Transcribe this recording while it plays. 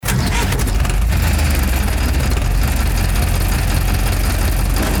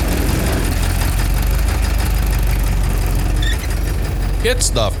It's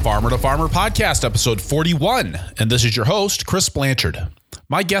the Farmer to Farmer podcast, episode 41, and this is your host, Chris Blanchard.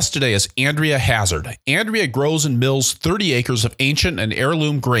 My guest today is Andrea Hazard. Andrea grows and mills 30 acres of ancient and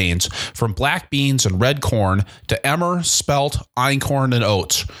heirloom grains, from black beans and red corn to emmer, spelt, einkorn, and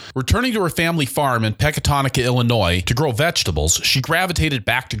oats. Returning to her family farm in Pecatonica, Illinois, to grow vegetables, she gravitated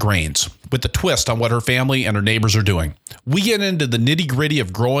back to grains, with a twist on what her family and her neighbors are doing. We get into the nitty-gritty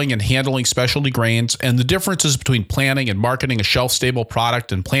of growing and handling specialty grains and the differences between planting and marketing a shelf-stable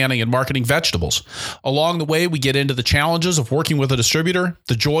product and planting and marketing vegetables. Along the way, we get into the challenges of working with a distributor,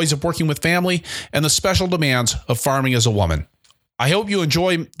 the joys of working with family, and the special demands of farming as a woman. I hope you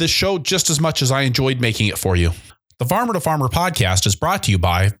enjoy this show just as much as I enjoyed making it for you. The Farmer to Farmer podcast is brought to you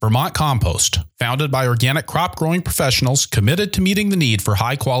by Vermont Compost, founded by organic crop growing professionals committed to meeting the need for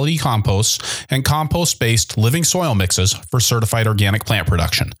high quality composts and compost-based living soil mixes for certified organic plant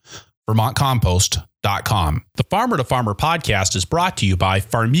production. VermontCompost.com. The Farmer to Farmer podcast is brought to you by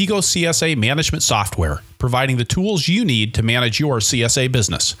Farmigo CSA Management Software, providing the tools you need to manage your CSA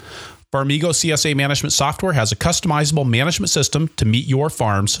business. Farmigo CSA Management Software has a customizable management system to meet your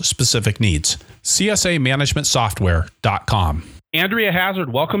farm's specific needs. CSAManagementSoftware.com. Andrea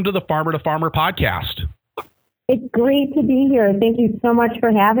Hazard, welcome to the Farmer to Farmer podcast. It's great to be here. Thank you so much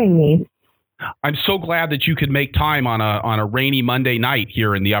for having me. I'm so glad that you could make time on a rainy Monday night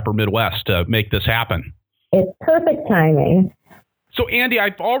here in the upper Midwest to make this happen. It's perfect timing. So, Andy,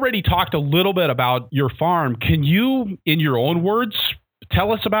 I've already talked a little bit about your farm. Can you, in your own words,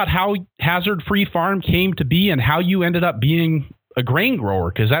 tell us about how Hazard Free Farm came to be and how you ended up being a grain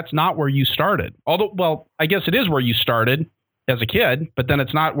grower? Because that's not where you started. Although, well, I guess it is where you started as a kid, but then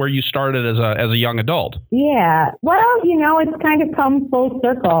it's not where you started as a young adult. Yeah. Well, it's kind of come full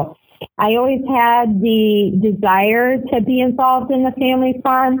circle. I always had the desire to be involved in the family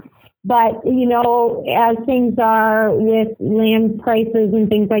farm, but, as things are with land prices and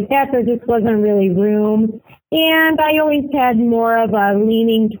things like that, there just wasn't really room. And I always had more of a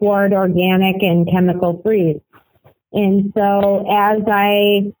leaning toward organic and chemical-free. And so as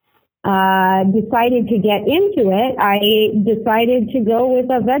I decided to get into it, I decided to go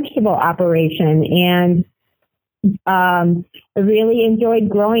with a vegetable operation. And I really enjoyed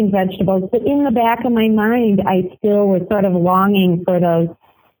growing vegetables. But in the back of my mind, I still was sort of longing for those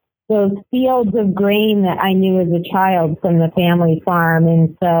fields of grain that I knew as a child from the family farm.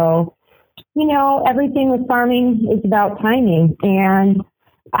 And so, everything with farming is about timing. And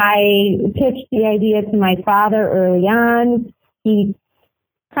I pitched the idea to my father early on. He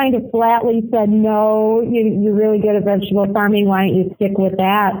kind of flatly said, no, you're really good at vegetable farming. Why don't you stick with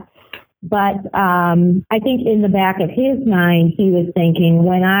that? But I think in the back of his mind, he was thinking,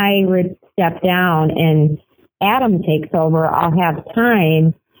 when I step down and Adam takes over, I'll have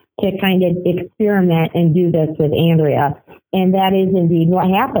time to kind of experiment and do this with Andrea. And that is indeed what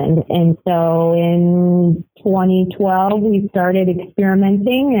happened. And so in 2012, we started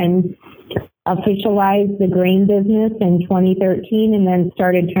experimenting and officialized the grain business in 2013, and then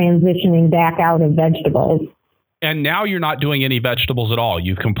started transitioning back out of vegetables. And now you're not doing any vegetables at all.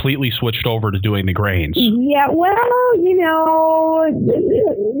 You've completely switched over to doing the grains. Yeah, well,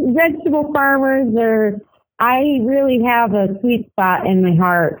 vegetable farmers I really have a sweet spot in my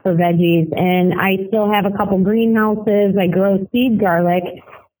heart for veggies, and I still have a couple greenhouses. I grow seed garlic,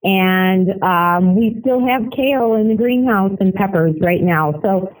 and we still have kale in the greenhouse and peppers right now.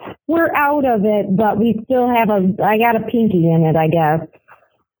 So we're out of it, but we still have I got a pinky in it, I guess.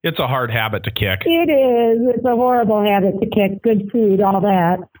 It's a hard habit to kick. It is. It's a horrible habit to kick. Good food, all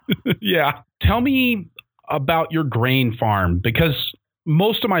that. Yeah. Tell me about your grain farm, because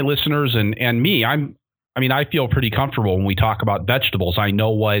most of my listeners and me, I feel pretty comfortable when we talk about vegetables. I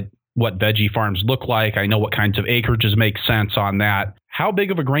know what veggie farms look like. I know what kinds of acreages make sense on that. How big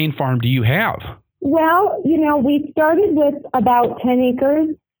of a grain farm do you have? Well, we started with about 10 acres.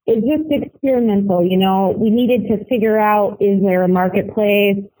 It's just experimental. We needed to figure out, is there a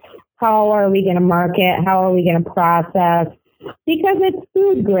marketplace? How are we going to market? How are we going to process? Because it's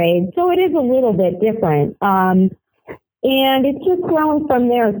food grade, so it is a little bit different. And it's just grown from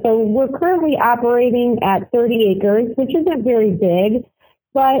there. So we're currently operating at 30 acres, which isn't very big,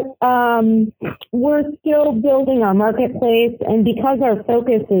 but we're still building our marketplace. And because our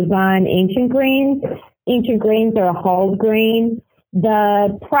focus is on ancient grains are a hulled grain,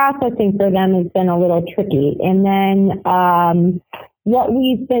 the processing for them has been a little tricky. And then what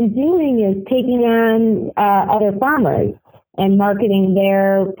we've been doing is taking on other farmers and marketing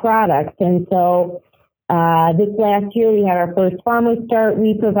their products. And so this last year, we had our first farmer start.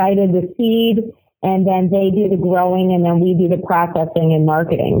 We provided the seed, and then they do the growing, and then we do the processing and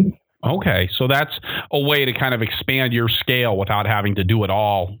marketing. Okay, so that's a way to kind of expand your scale without having to do it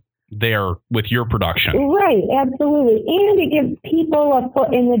all there with your production. Right, absolutely. And it gives people a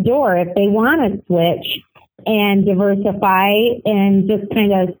foot in the door if they want to switch and diversify and just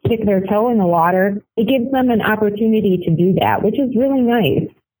kind of stick their toe in the water. It gives them an opportunity to do that, which is really nice.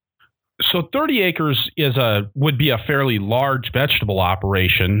 So 30 acres would be a fairly large vegetable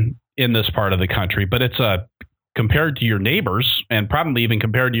operation in this part of the country, but compared to your neighbors and probably even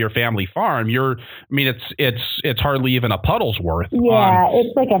compared to your family farm, it's hardly even a puddle's worth. Yeah,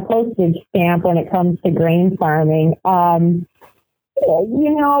 it's like a postage stamp when it comes to grain farming.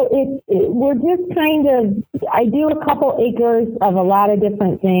 We're just I do a couple acres of a lot of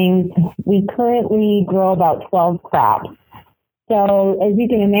different things. We currently grow about 12 crops. So as you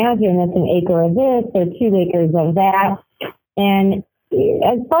can imagine, it's an acre of this or 2 acres of that. And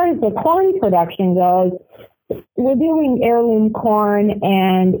as far as the corn production goes, we're doing heirloom corn,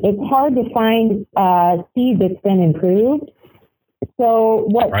 and it's hard to find seed that's been improved. So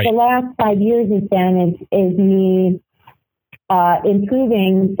what the last 5 years has been is me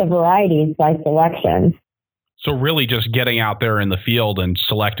improving the varieties by selection. So really just getting out there in the field and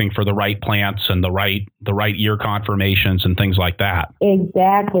selecting for the right plants and the right ear conformations and things like that.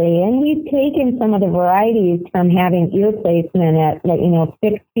 Exactly. And we've taken some of the varieties from having ear placement at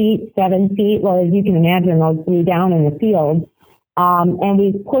 6 feet, 7 feet. Well, as you can imagine, those grew down in the field. And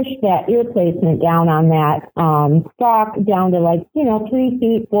we've pushed that ear placement down on that stalk down to 3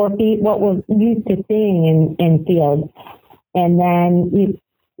 feet, 4 feet, what we're used to seeing in fields. And then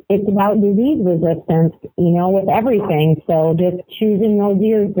it's about disease resistance, with everything. So just choosing those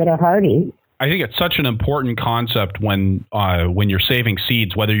ears that are hardy. I think it's such an important concept when you're saving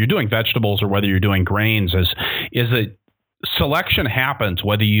seeds, whether you're doing vegetables or whether you're doing grains, is that selection happens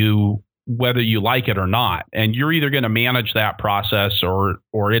whether you like it or not, and you're either going to manage that process or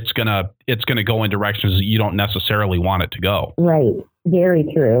it's gonna go in directions that you don't necessarily want it to go. Right. Very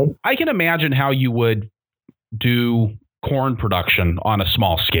true. I can imagine how you would do corn production on a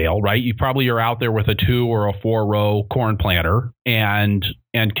small scale, right? You probably are out there with a 2 or a 4 row corn planter and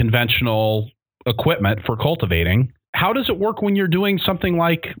conventional equipment for cultivating. How does it work when you're doing something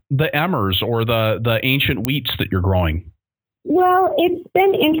like the Emmers or the ancient wheats that you're growing? Well, it's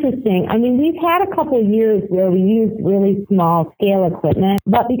been interesting. I mean, we've had a couple of years where we used really small scale equipment,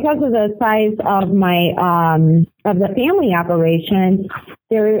 but because of the size of my of the family operation,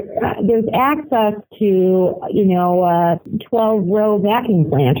 there's access to a 12-row vacuum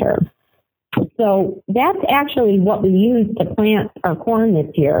planter. So that's actually what we used to plant our corn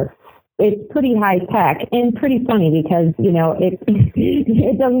this year. It's pretty high tech and pretty funny because,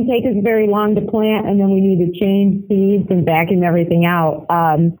 it doesn't take us very long to plant, and then we need to change seeds and vacuum everything out.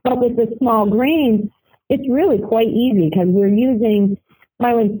 But with the small grains, it's really quite easy because we're using,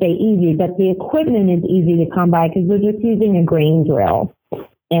 I wouldn't say easy, but the equipment is easy to come by because we're just using a grain drill.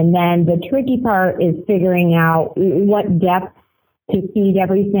 And then the tricky part is figuring out what depth to feed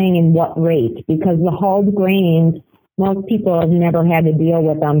everything and what rate, because the hulled grains, most people have never had to deal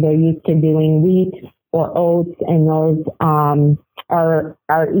with them. They're used to doing wheat or oats, and those are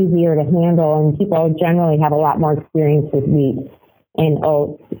easier to handle, and people generally have a lot more experience with wheat and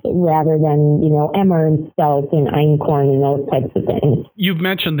oats rather than, emmer and spelt and einkorn and those types of things. You've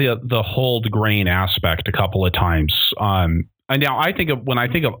mentioned the hulled grain aspect a couple of times. And now when I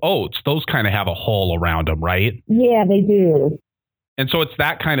think of oats, those kind of have a hull around them, right? Yeah, they do. And so it's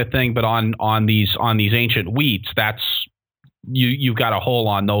that kind of thing, but on these ancient wheats, that's you've got a hole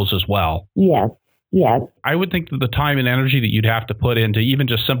on those as well. Yes. I would think that the time and energy that you'd have to put into even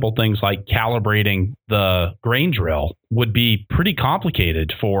just simple things like calibrating the grain drill would be pretty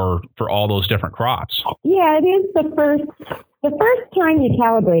complicated for all those different crops. Yeah, it is the first time you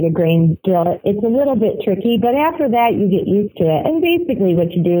calibrate a grain drill. It's a little bit tricky, but after that you get used to it. And basically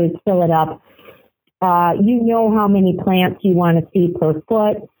what you do is fill it up. You know how many plants you want to see per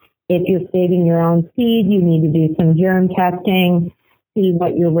foot. If you're saving your own seed, you need to do some germ testing, see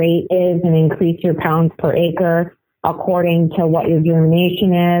what your rate is, and increase your pounds per acre according to what your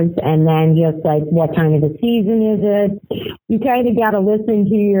germination is, and then just like what time of the season is it. You kind of got to listen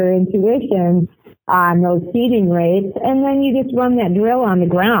to your intuition on those seeding rates, and then you just run that drill on the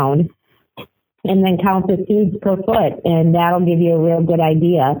ground and then count the seeds per foot, and that'll give you a real good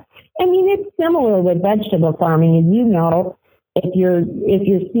idea. I mean, it's similar with vegetable farming. As you know, if you're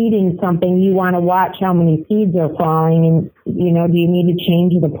seeding something, you want to watch how many seeds are falling, and do you need to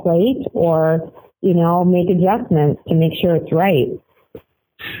change the plate or make adjustments to make sure it's right.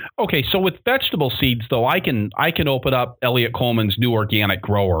 Okay, so with vegetable seeds, though, I can open up Elliot Coleman's New Organic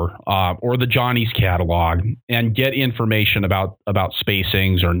Grower or the Johnny's catalog and get information about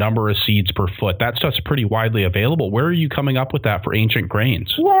spacings or number of seeds per foot. That stuff's pretty widely available. Where are you coming up with that for Ancient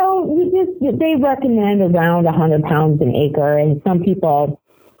Grains? Well, they recommend around 100 pounds an acre, and some people,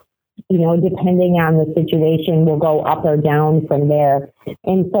 depending on the situation, will go up or down from there.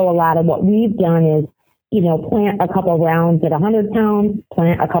 And so a lot of what we've done is, plant a couple rounds at 100 pounds,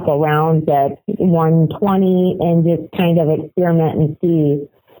 plant a couple rounds at 120, and just kind of experiment and see.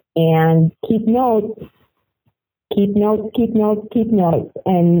 And keep notes, and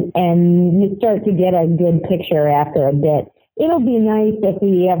you start to get a good picture after a bit. It'll be nice if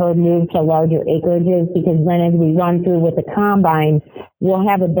we ever move to larger acreages, because then as we run through with the combine, we'll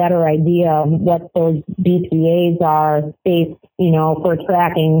have a better idea of what those BPAs are based, for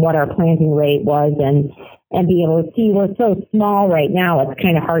tracking what our planting rate was and be able to see. We're so small right now, it's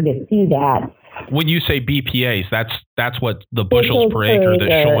kind of hard to see that. When you say BPAs, that's what the bushels per acre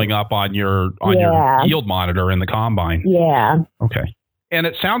that's showing up on your yield monitor in the combine. Yeah. Okay. And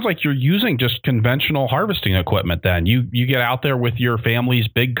it sounds like you're using just conventional harvesting equipment then. You get out there with your family's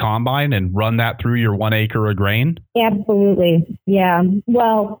big combine and run that through your 1 acre of grain? Absolutely. Yeah.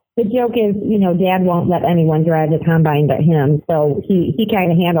 Well, the joke is, Dad won't let anyone drive the combine but him. So he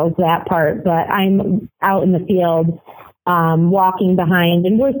kind of handles that part. But I'm out in the field walking behind,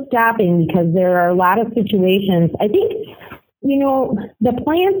 and we're stopping because there are a lot of situations. I think, the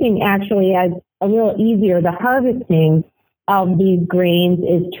planting actually is a little easier. The harvesting of these grains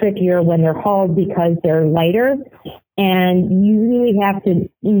is trickier when they're hauled because they're lighter, and you really have to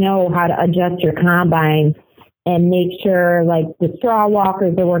know how to adjust your combine and make sure like the straw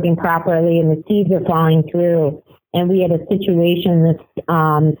walkers are working properly and the seeds are falling through. And we had a situation this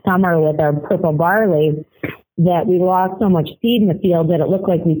summer with our purple barley that we lost so much seed in the field that it looked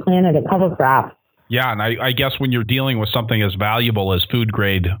like we planted a cover crop. Yeah, and I guess when you're dealing with something as valuable as food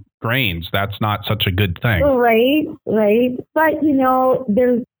grade grains, that's not such a good thing. Right. But,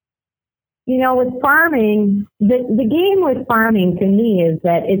 there's, with farming, the game with farming to me is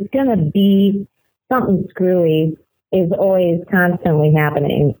that it's going to be something screwy is always constantly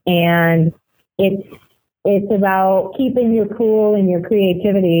happening. And it's about keeping your cool and your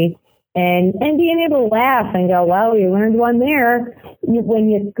creativity and being able to laugh and go, well, you learned one there when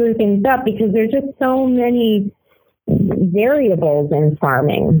you screw things up, because there's just so many variables in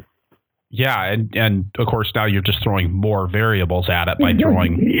farming. Yeah, and of course now you're just throwing more variables at it by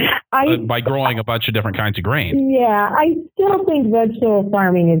growing a bunch of different kinds of grain. Yeah, I still think vegetable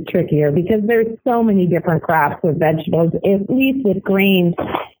farming is trickier because there's so many different crops with vegetables. At least with grains,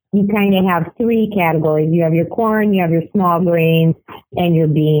 you kind of have 3 categories. You have your corn, you have your small grains, and your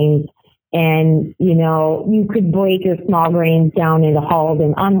beans. And, you could break your small grains down into hulled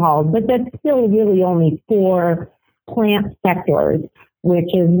and unhulled, but that's still really only 4 plant sectors, which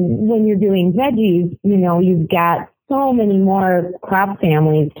is when you're doing veggies, you've got so many more crop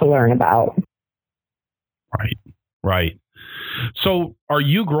families to learn about. Right. So are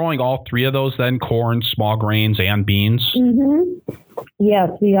you growing all 3 of those then, corn, small grains, and beans? Mm-hmm. Yes,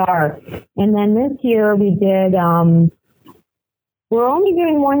 we are. And then this year we did, we're only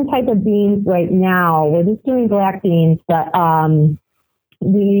doing one type of beans right now. We're just doing black beans, but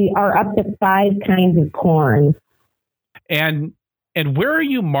we are up to 5 kinds of corn. And where are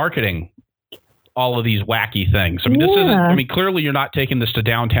you marketing all of these wacky things? I mean, clearly you're not taking this to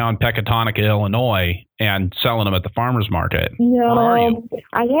downtown Pecatonica, Illinois and selling them at the farmer's market. No, or are you?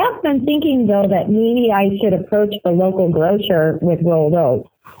 I have been thinking, though, that maybe I should approach the local grocer with rolled oats,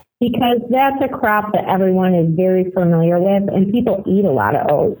 because that's a crop that everyone is very familiar with, and people eat a lot of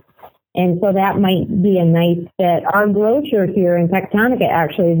oats. And so that might be a nice fit. Our grocer here in Pecatonica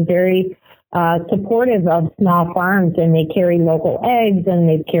actually is very supportive of small farms, and they carry local eggs, and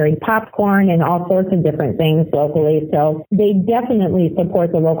they've carried popcorn and all sorts of different things locally. So they definitely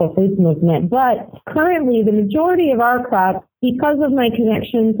support the local foods movement. But currently, the majority of our crops, because of my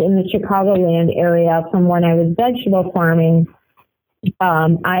connections in the Chicagoland area from when I was vegetable farming, as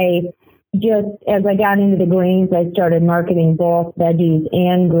I got into the grains, I started marketing both veggies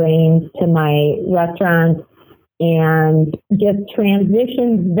and grains to my restaurants and just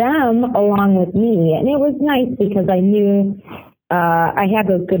transitioned them along with me. And it was nice because I knew I had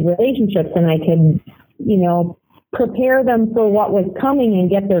those good relationships, and I could, prepare them for what was coming and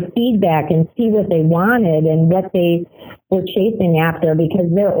get their feedback and see what they wanted and what they were chasing after, because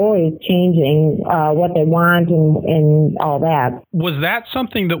they're always changing what they want and all that. Was that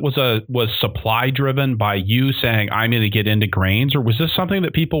something that was supply driven by you saying, I'm going to get into grains, or was this something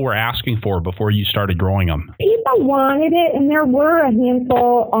that people were asking for before you started growing them? People wanted it, and there were a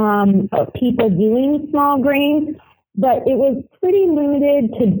handful of people doing small grains, but it was pretty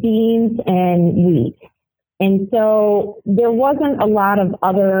limited to beans and wheat. And so there wasn't a lot of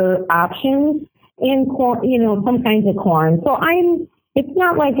other options in corn, some kinds of corn. So it's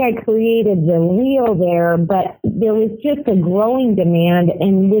not like I created the wheel there, but there was just a growing demand.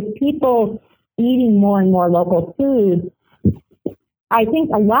 And with people eating more and more local food, I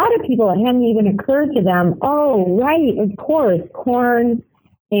think a lot of people, it hadn't even occurred to them, oh, right, of course, corn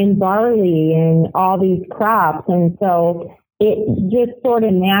and barley and all these crops. And so it just sort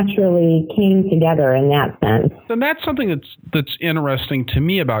of naturally came together in that sense. And that's something that's interesting to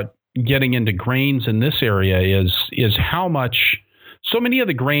me about getting into grains in this area is how much so many of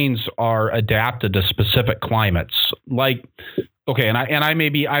the grains are adapted to specific climates. Like, okay, and I may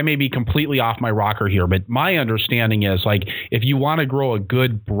be completely off my rocker here, but my understanding is, like, if you want to grow a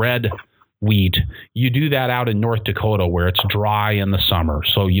good bread wheat, you do that out in North Dakota where it's dry in the summer.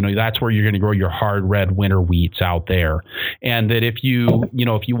 So, that's where you're going to grow your hard red winter wheats out there. And that if you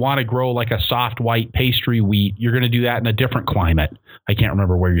want to grow like a soft white pastry wheat, you're going to do that in a different climate. I can't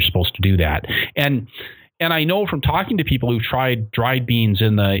remember where you're supposed to do that. And I know from talking to people who've tried dried beans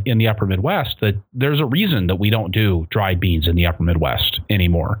in the upper Midwest that there's a reason that we don't do dried beans in the upper Midwest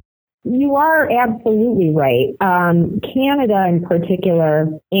anymore. You are absolutely right. Canada in particular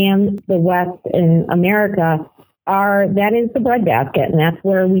and the West in America that is the breadbasket, and that's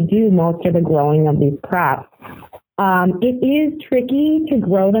where we do most of the growing of these crops. It is tricky to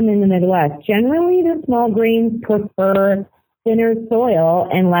grow them in the Midwest. Generally, the small grains prefer thinner soil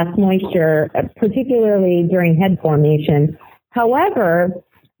and less moisture, particularly during head formation. However,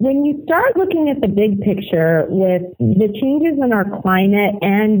 when you start looking at the big picture with the changes in our climate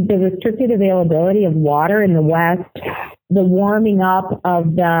and the restricted availability of water in the West, the warming up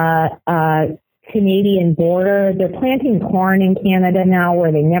of the Canadian border, they're planting corn in Canada now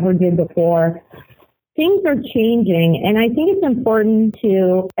where they never did before. Things are changing, and I think it's important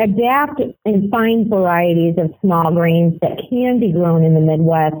to adapt and find varieties of small grains that can be grown in the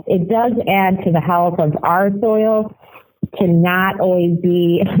Midwest. It does add to the health of our soil to not always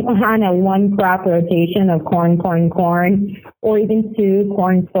be on a one crop rotation of corn, or even two,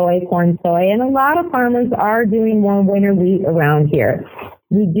 corn, soy. And a lot of farmers are doing more winter wheat around here.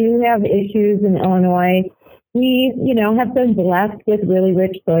 We do have issues in Illinois. We, have been blessed with really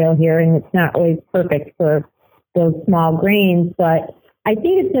rich soil here, and it's not always perfect for those small grains, but I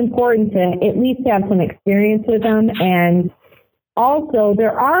think it's important to at least have some experience with them. And also,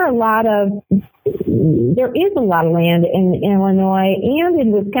 there is a lot of land in Illinois and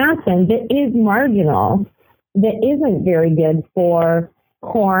in Wisconsin that is marginal, that isn't very good for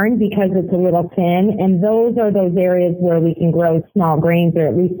corn because it's a little thin, and those are those areas where we can grow small grains or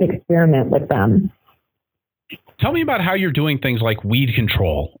at least experiment with them. Tell me about how you're doing things like weed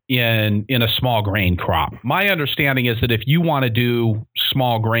control in a small grain crop. My understanding is that if you want to do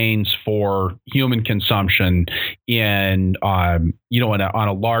small grains for human consumption on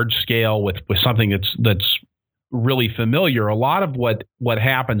a large scale with something that's really familiar, a lot of what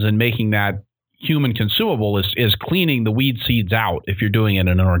happens in making that human consumable is cleaning the weed seeds out if you're doing it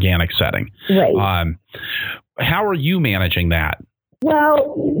in an organic setting. Right. How are you managing that?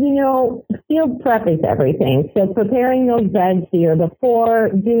 Well, field prep is everything. So preparing those beds here before,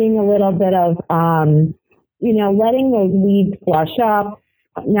 doing a little bit of, letting those weeds flush up,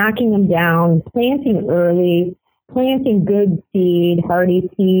 knocking them down, planting early, planting good seed, hardy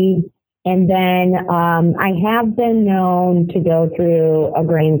seed. And then I have been known to go through a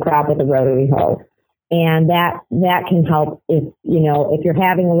grain crop with a rotary hoe. And that can help if you're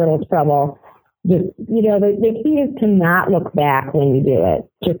having a little trouble. Just, the key is to not look back when you do it.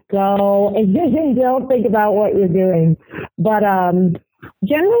 Just go and don't think about what you're doing. But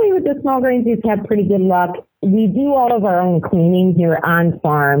generally with the small grains, we've had pretty good luck. We do all of our own cleaning here on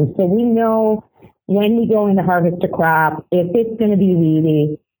farm. So we know when we go in to harvest a crop, if it's going to be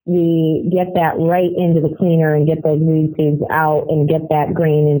weedy, we get that right into the cleaner and get those weed seeds out and get that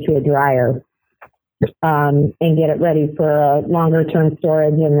grain into a dryer. And get it ready for a longer term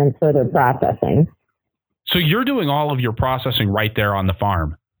storage and then further processing. So you're doing all of your processing right there on the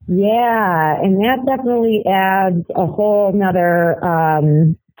farm? Yeah, and that definitely adds a whole nother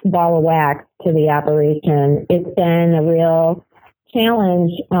ball of wax to the operation. It's been a real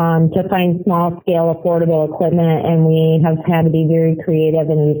challenge to find small-scale, affordable equipment, and we have had to be very creative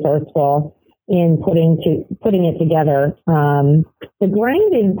and resourceful in putting it together. The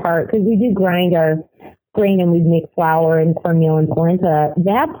grinding part, because we do grind our grain and we make flour and cornmeal and polenta,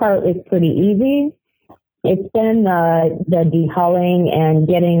 that part is pretty easy. It's been the dehulling and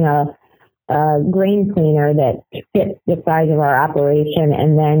getting a grain cleaner that fits the size of our operation,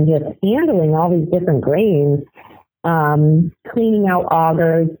 and then just handling all these different grains, cleaning out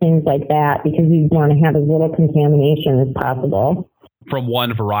augers, things like that, because you want to have as little contamination as possible. From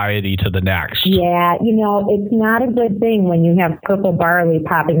one variety to the next. Yeah, it's not a good thing when you have purple barley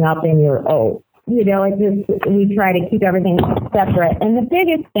popping up in your oat. We try to keep everything separate. And the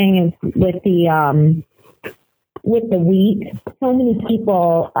biggest thing is with the wheat, so many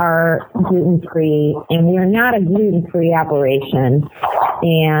people are gluten-free, and we're not a gluten-free operation.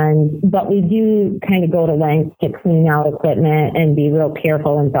 But we do kind of go to lengths to clean out equipment and be real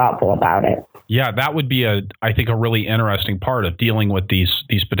careful and thoughtful about it. Yeah, that would be I think a really interesting part of dealing with these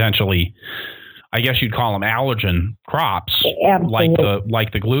potentially, I guess you'd call them allergen crops. Absolutely.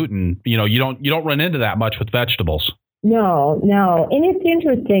 like the gluten. You don't run into that much with vegetables. No. And it's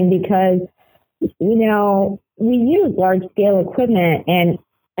interesting because, we use large scale equipment, and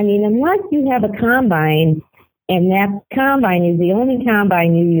unless you have a combine, and that combine is the only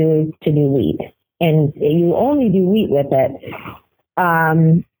combine you use to do wheat, and you only do wheat with it,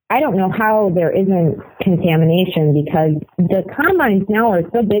 I don't know how there isn't contamination, because the combines now are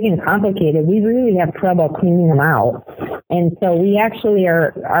so big and complicated, we really have trouble cleaning them out. And so we actually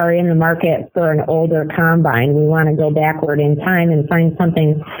are in the market for an older combine. We want to go backward in time and find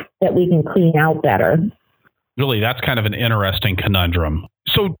something that we can clean out better. Really, that's kind of an interesting conundrum.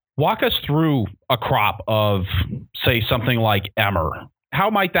 So walk us through a crop of, say, something like emmer. How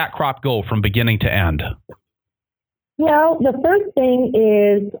might that crop go from beginning to end? Well, the first thing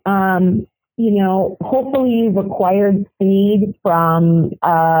is, hopefully you've acquired seed from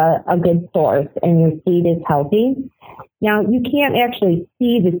a good source and your seed is healthy. Now, you can't actually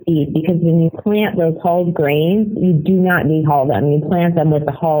see the seed, because when you plant those hulled grains, you do not dehull them. You plant them with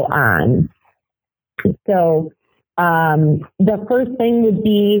the hull on. So the first thing would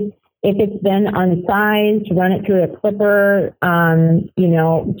be, if it's been unsized, run it through a clipper,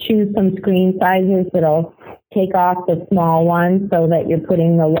 choose some screen sizes that'll take off the small ones so that you're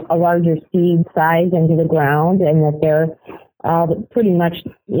putting a larger seed size into the ground, and that they're pretty much,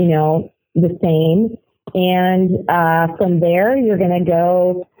 the same. And from there, you're going to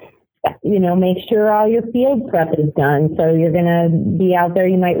go, make sure all your field prep is done. So you're going to be out there.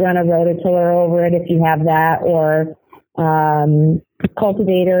 You might run a rototiller over it if you have that, or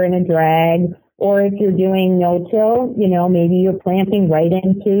cultivator and a drag. Or if you're doing no-till, maybe you're planting right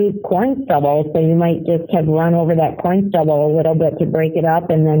into corn stubble. So you might just have run over that corn stubble a little bit to break it up,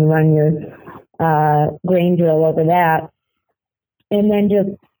 and then run your grain drill over that. And then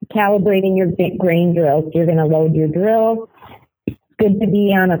just calibrating your grain drill. So you're going to load your drill. It's good to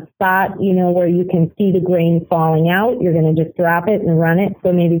be on a spot, where you can see the grain falling out. You're going to just drop it and run it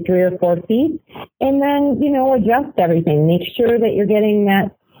for maybe 3 or 4 feet. And then, adjust everything. Make sure that you're getting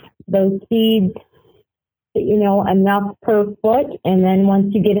those seeds, enough per foot. And then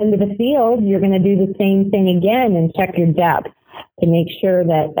once you get into the field, you're going to do the same thing again and check your depth to make sure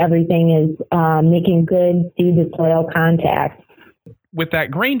that everything is making good seed to soil contact. With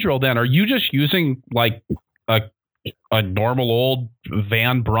that grain drill, then, are you just using like a normal old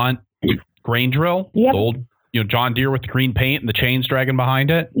Van Brunt grain drill? Yep. The old, John Deere with the green paint and the chains dragging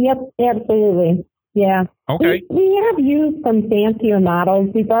behind it? Yep, absolutely. Yeah. Okay. We have used some fancier models.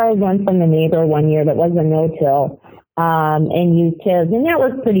 We borrowed one from the neighbor one year that was a no-till, and used his, and that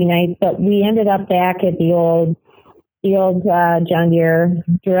worked pretty nice. But we ended up back at the old John Deere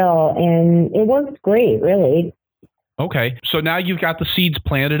drill, and it works great, really. Okay. So now you've got the seeds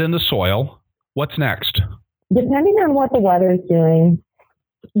planted in the soil. What's next? Depending on what the weather's doing,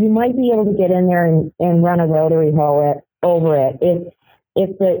 you might be able to get in there and run a rotary hoe over it.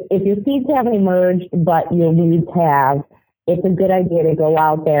 If your seeds haven't emerged but your weeds have, it's a good idea to go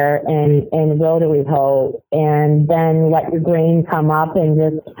out there and rotary hoe, and then let your grain come up, and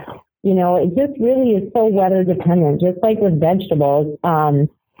just, it just really is so weather dependent. Just like with vegetables,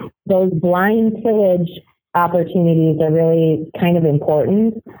 those blind tillage opportunities are really kind of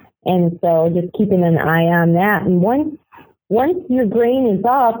important. And so just keeping an eye on that. And once your grain is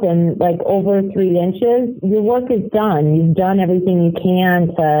up and like over 3 inches, your work is done. You've done everything you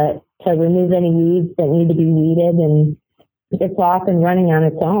can to remove any weeds that need to be weeded, and it's off and running on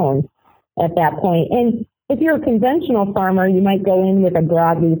its own at that point. And if you're a conventional farmer, you might go in with a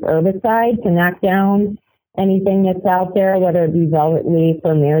broadleaf herbicide to knock down anything that's out there, whether it be velvet leaf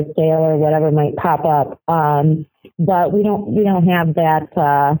or mare's tail or whatever might pop up. But we don't have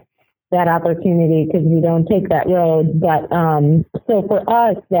that opportunity because we don't take that road. But so for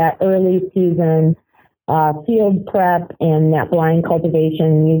us, that early season field prep and that blind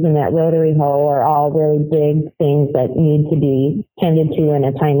cultivation using that rotary hoe are all really big things that need to be tended to in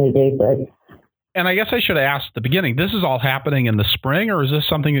a timely basis. And I guess I should have asked at the beginning, this is all happening in the spring, or is this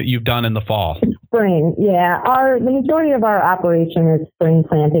something that you've done in the fall? Spring, yeah. The majority of our operation is spring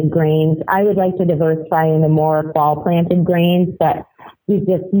planted grains. I would like to diversify into more fall planted grains, but we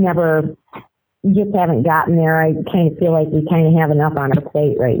just haven't gotten there. I kind of feel like we kind of have enough on our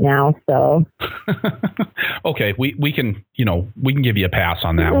plate right now. So, okay, we can give you a pass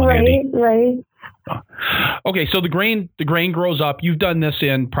on that one, Andy. Right. Okay, so the grain grows up. You've done this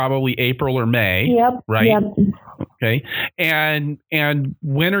in probably April or May. Yep. Right. Yep. Okay, and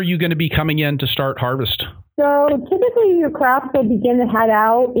when are you going to be coming in to start harvest? So typically, your crops will begin to head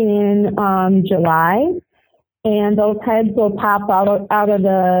out in July. And those heads will pop out of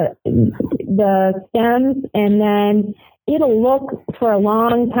the stems, and then it'll look for a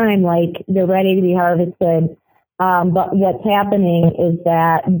long time like they're ready to be harvested. But what's happening is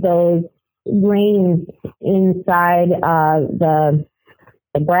that those grains inside the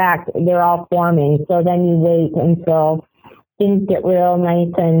bract, they're all forming. So then you wait until things get real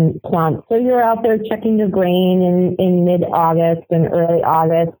nice and plump. So you're out there checking your grain in mid-August and early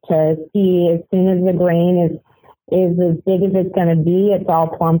August to see as soon as the grain is as big as it's going to be. It's all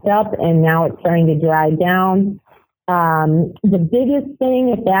plumped up, and now it's starting to dry down. The biggest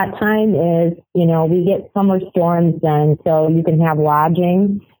thing at that time is, we get summer storms then, so you can have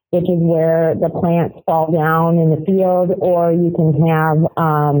lodging, which is where the plants fall down in the field, or you can have,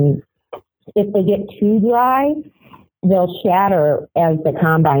 if they get too dry, they'll shatter as the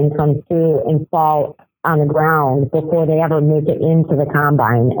combine comes through and fall on the ground before they ever make it into the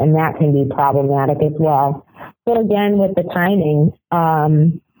combine, and that can be problematic as well. So again, with the timing,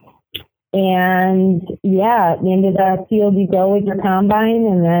 and yeah, into the field you go with your combine,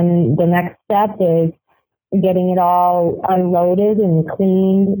 and then the next step is getting it all unloaded and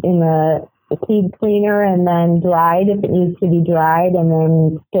cleaned in the seed cleaner, and then dried if it needs to be dried, and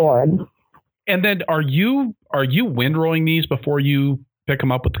then stored. And then are you windrowing these before you pick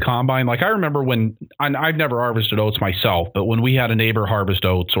them up with the combine? Like I remember I've never harvested oats myself, but when we had a neighbor harvest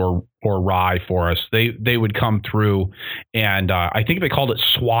oats or rye for us, they would come through, and I think they called it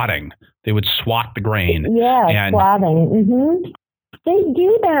swatting. They would swat the grain. Yeah, swatting. Mm-hmm. They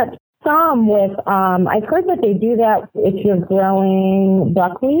do that some with, I've heard that they do that if you're growing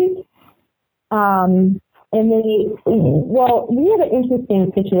buckwheat. And we had an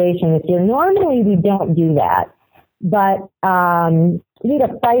interesting situation this year. Normally we don't do that, but we had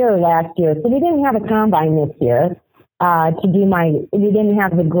a fire last year, so we didn't have a combine this year we didn't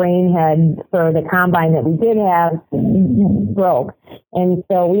have the grain head for the combine that we did have broke. And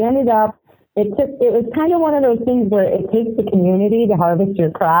so we ended up, it was kind of one of those things where it takes the community to harvest your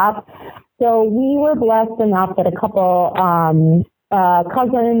crop. So we were blessed enough that a couple,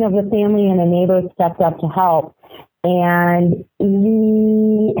 cousin of the family and a neighbor stepped up to help. And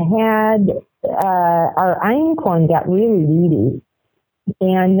we had, our einkorn got really weedy,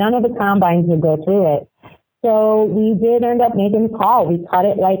 and none of the combines would go through it. So we did end up making the call. We cut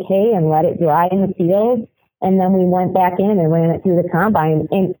it like hay and let it dry in the field, and then we went back in and ran it through the combine.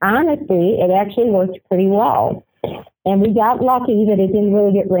 And honestly, it actually worked pretty well. And we got lucky that it didn't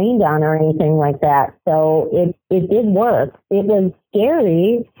really get rained on or anything like that. So it did work. It was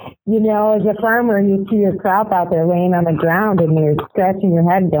scary. As a farmer, you see your crop out there laying on the ground and you're scratching your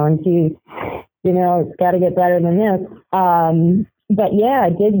head going, geez, it's got to get better than this. But yeah,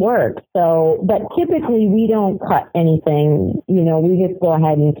 it did work. So, but typically we don't cut anything. We just go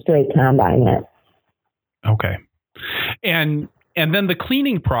ahead and straight combine it. Okay. And then the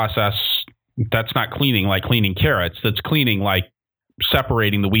cleaning process, that's not cleaning like cleaning carrots. That's cleaning like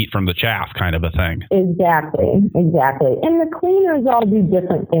separating the wheat from the chaff kind of a thing. Exactly. And the cleaners all do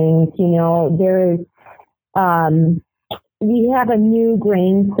different things. There's, we have a new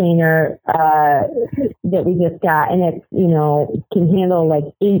grain cleaner that we just got, and it, can handle like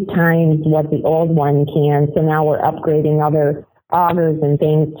 8 times what the old one can. So now we're upgrading other augers and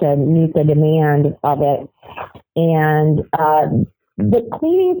things to meet the demand of it. And the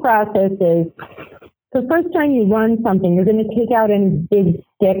cleaning process is, the first time you run something, you're going to take out any big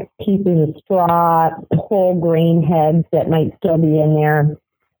sticks, pieces of straw, whole grain heads that might still be in there.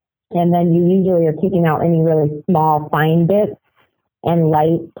 And then you usually are taking out any really small, fine bits and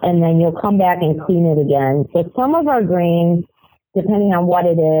light, and then you'll come back and clean it again. So some of our grain depending on what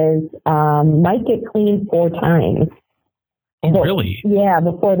it is, might get cleaned 4 times. Oh, really? Yeah,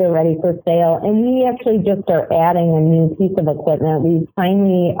 before they're ready for sale. And we actually just are adding a new piece of equipment. We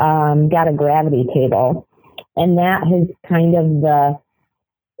finally got a gravity table, and that is kind of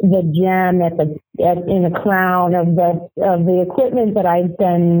the gem in the crown of the equipment that I've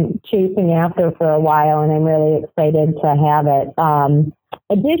been chasing after for a while, and I'm really excited to have it.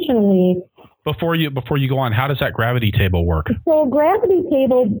 Additionally, before you go on, how does that gravity table work? So gravity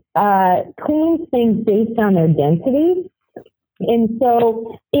table cleans things based on their density. And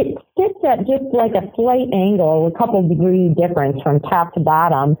so it sits at just like a slight angle, a couple degree difference from top to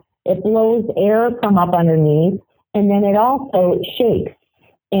bottom. It blows air from up underneath, and then it also shakes.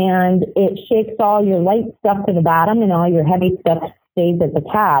 And it shakes all your light stuff to the bottom, and all your heavy stuff stays at the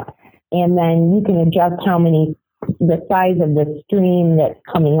top. And then you can adjust the size of the stream that's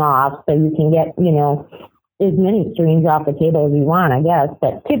coming off, so you can get, as many streams off the table as you want, I guess.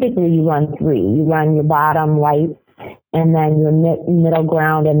 But typically you run 3. You run your bottom light, and then your middle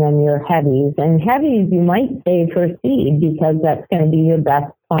ground, and then your heavies. And heavies you might save for seed, because that's going to be your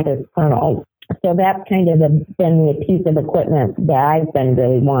best fungus kernels. So that's kind of been the piece of equipment that I've been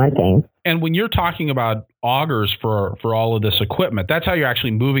really wanting. And when you're talking about augers for all of this equipment, that's how you're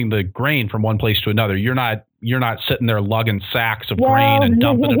actually moving the grain from one place to another. You're not sitting there lugging sacks of grain and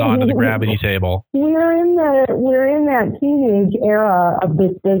dumping it onto the gravity table. We're in that teenage era of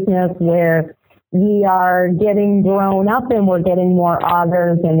this business where we are getting grown up, and we're getting more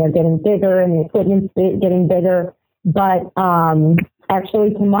augers, and they're getting bigger, and the equipment's getting bigger. But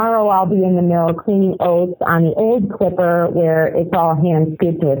actually, tomorrow I'll be in the mill cleaning oats on the old clipper, where it's all hand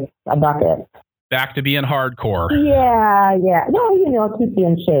scooped with a bucket. Back to being hardcore. Yeah. No, keep you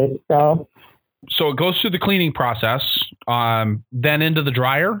in shape. So it goes through the cleaning process, then into the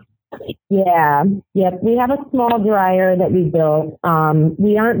dryer? Yeah. Yep. We have a small dryer that we built.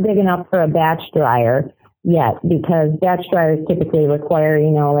 We aren't big enough for a batch dryer yet, because batch dryers typically require,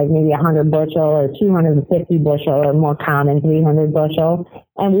 like maybe 100 bushel or 250 bushel, or more common 300 bushel.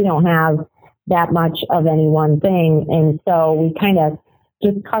 And we don't have that much of any one thing. And so we kind of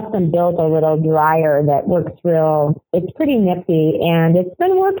just custom built a little dryer that works it's pretty nifty, and it's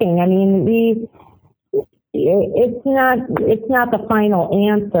been working. I mean, it's not the final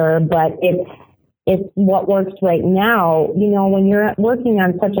answer, but it's what works right now. When you're working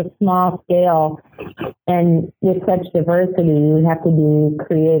on such a small scale and with such diversity, you have to be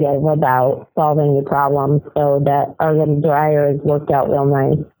creative about solving your problems, so that our little dryer has worked out real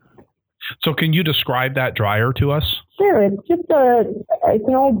nice. So can you describe that dryer to us? Sure. It's just it's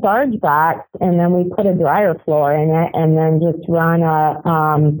an old barge box, and then we put a dryer floor in it, and then just run a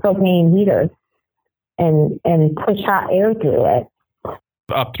propane heater and push hot air through it.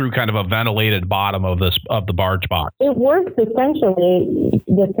 Up through kind of a ventilated bottom of the barge box. It works essentially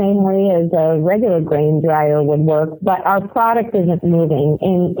the same way as a regular grain dryer would work, but our product isn't moving.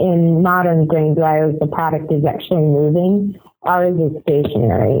 In modern grain dryers, the product is actually moving. Ours is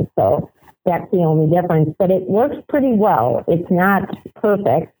stationary, so that's the only difference. But it works pretty well. It's not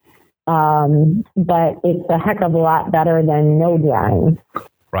perfect, but it's a heck of a lot better than no drying.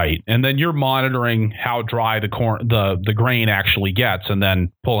 Right. And then you're monitoring how dry the grain actually gets, and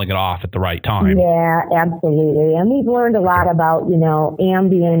then pulling it off at the right time. Yeah, absolutely. And we've learned a lot about,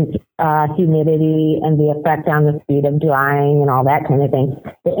 ambient humidity and the effect on the speed of drying and all that kind of thing.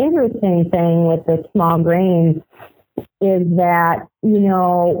 The interesting thing with the small grains is that,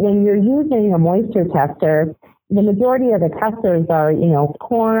 when you're using a moisture tester, the majority of the testers are,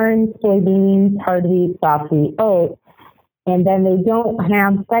 corn, soybeans, hard wheat, soft wheat, oats. And then they don't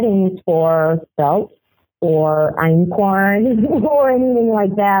have settings for spelt or einkorn or anything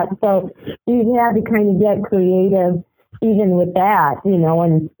like that. So we've had to kind of get creative even with that, and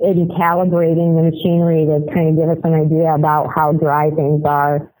calibrating the machinery to kind of give us an idea about how dry things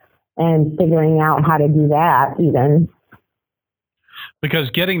are, and figuring out how to do that even.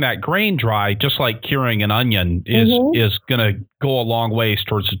 Because getting that grain dry, just like curing an onion, is going to go a long ways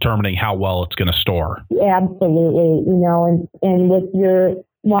towards determining how well it's going to store. Absolutely. And with your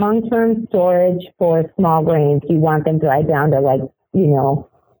long-term storage for small grains, you want them dried down to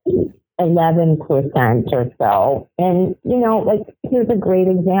 11% or so. And, here's a great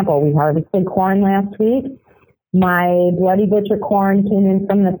example. We harvested corn last week. My Bloody Butcher corn came in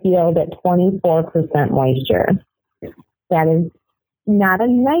from the field at 24% moisture. That is not a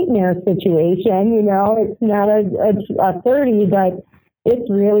nightmare situation, it's not a 30, but it's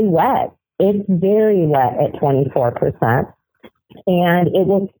really wet. It's very wet at 24%, and it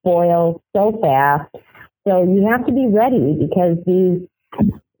will spoil so fast. So you have to be ready, because these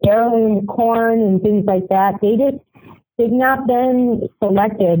heirloom corn and things like that, they they've not been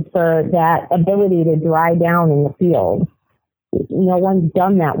selected for that ability to dry down in the field. No one's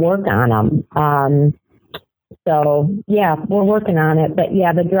done that work on them. So, yeah, we're working on it. But,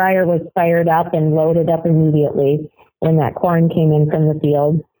 yeah, the dryer was fired up and loaded up immediately when that corn came in from the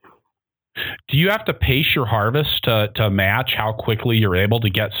field. Do you have to pace your harvest to match how quickly you're able to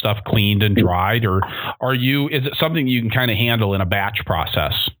get stuff cleaned and dried? Or is it something you can kind of handle in a batch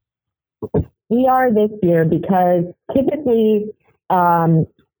process? We are this year because typically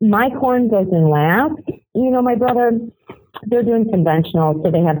my corn goes in last. My brother, they're doing conventional, so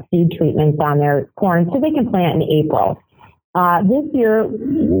they have seed treatments on their corn so they can plant in April. This year,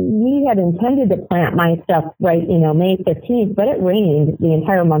 we had intended to plant my stuff right, May 15th, but it rained the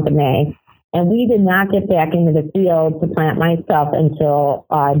entire month of May, and we did not get back into the field to plant my stuff until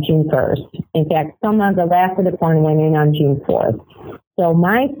June 1st. In fact, some of the last of the corn went in on June 4th. So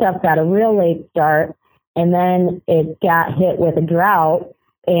my stuff got a real late start, and then it got hit with a drought,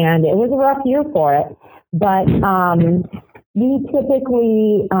 and it was a rough year for it. But we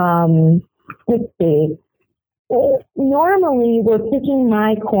typically, let's see, normally we're picking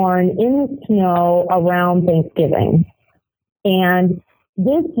my corn in the snow around Thanksgiving. And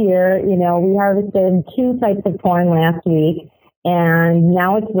this year, we harvested 2 types of corn last week, and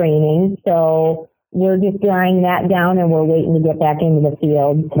now it's raining. So we're just drying that down, and we're waiting to get back into the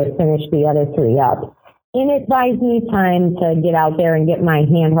field to finish the other 3 up. And it buys me time to get out there and get my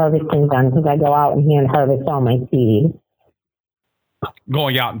hand harvesting done because I go out and hand harvest all my seed.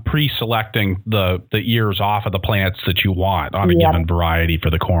 Going out and pre-selecting the ears off of the plants that you want on a given variety for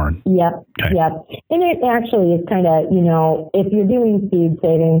the corn. Yep, okay. Yep. And it actually is kind of, if you're doing seed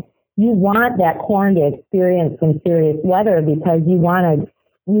saving, you want that corn to experience some serious weather because you want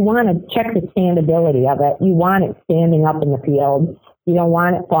to check the standability of it. You want it standing up in the field. You don't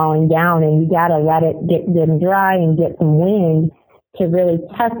want it falling down, and you got to let it get good and dry and get some wind to really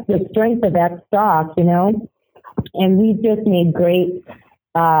test the strength of that stalk, And we've just made great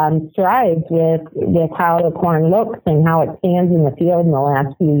strides with how the corn looks and how it stands in the field in the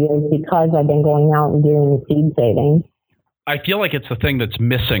last few years because I've been going out and doing the seed saving. I feel like it's the thing that's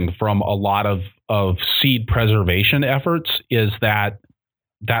missing from a lot of seed preservation efforts is that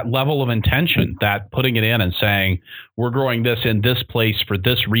level of intention, that putting it in and saying, we're growing this in this place for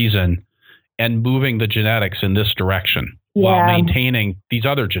this reason and moving the genetics in this direction while maintaining these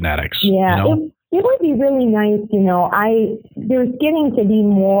other genetics. Yeah, it would be really nice, there's getting to be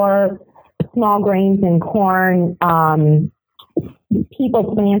more small grains and corn,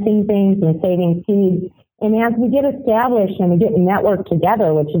 people planting things and saving seeds. And as we get established and we get networked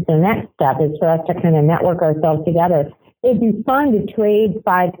together, which is the next step, is for us to kind of network ourselves together, it'd be fun to trade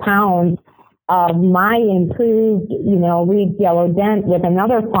 5 pounds of my improved, Reed's Yellow Dent with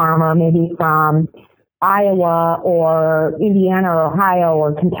another farmer, maybe from Iowa or Indiana or Ohio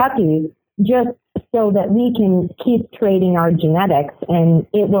or Kentucky, just so that we can keep trading our genetics. And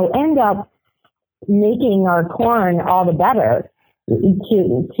it will end up making our corn all the better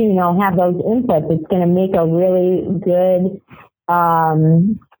to have those inputs. It's going to make a really good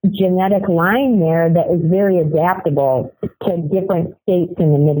genetic line there that is very adaptable to different states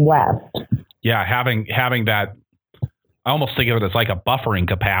in the Midwest. Yeah, having that, I almost think of it as like a buffering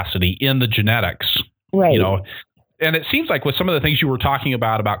capacity in the genetics. Right. And it seems like with some of the things you were talking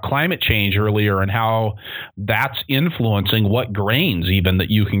about climate change earlier and how that's influencing what grains even that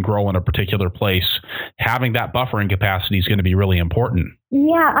you can grow in a particular place, having that buffering capacity is going to be really important.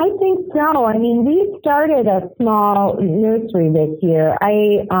 Yeah, I think so. I mean, we started a small nursery this year.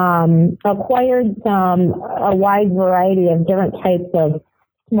 I acquired a wide variety of different types of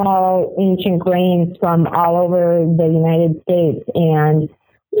small ancient grains from all over the United States. And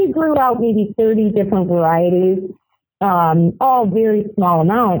we grew out maybe 30 different varieties. All very small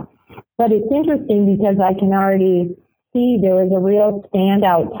amounts, but it's interesting because I can already see there was a real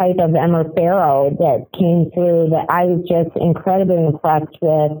standout type of Emmer Farrow that came through that I was just incredibly impressed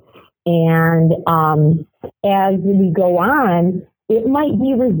with. And as we go on, it might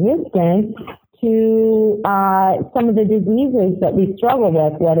be resistant to some of the diseases that we struggle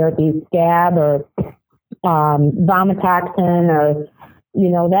with, whether it be scab or vomitoxin or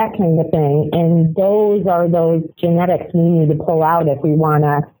that kind of thing. And those are those genetics we need to pull out if we want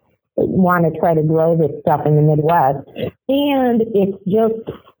to try to grow this stuff in the Midwest. And it's just,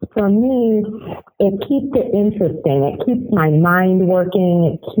 for me, it keeps it interesting. It keeps my mind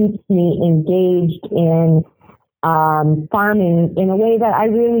working. It keeps me engaged in farming in a way that I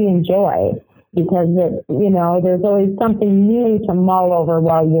really enjoy. Because, there's always something new to mull over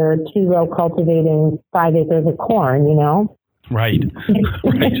while you're 2-row cultivating 5 acres of corn, Right.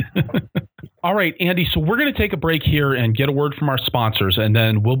 Right. All right, Andy, so we're going to take a break here and get a word from our sponsors, and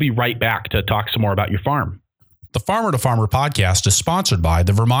then we'll be right back to talk some more about your farm. The Farmer to Farmer podcast is sponsored by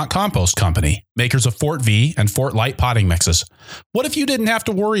the Vermont Compost Company, makers of Fort V and Fort Light potting mixes. What if you didn't have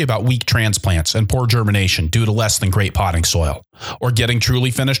to worry about weak transplants and poor germination due to less than great potting soil? Or getting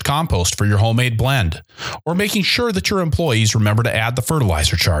truly finished compost for your homemade blend? Or making sure that your employees remember to add the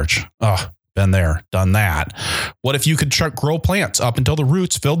fertilizer charge? Been there, done that. What if you could grow plants up until the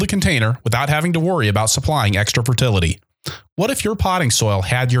roots filled the container without having to worry about supplying extra fertility? What if your potting soil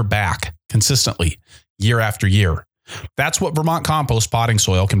had your back consistently, year after year? That's what Vermont Compost potting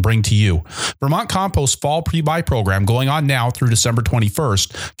soil can bring to you. Vermont Compost Fall Pre-Buy program going on now through December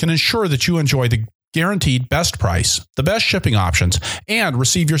 21st can ensure that you enjoy the guaranteed best price, the best shipping options, and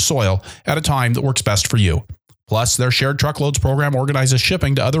receive your soil at a time that works best for you. Plus, their shared truckloads program organizes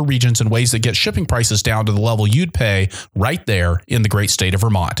shipping to other regions in ways that get shipping prices down to the level you'd pay right there in the great state of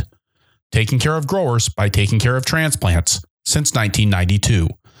Vermont. Taking care of growers by taking care of transplants since 1992.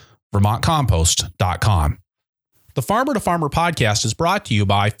 VermontCompost.com. The Farmer to Farmer podcast is brought to you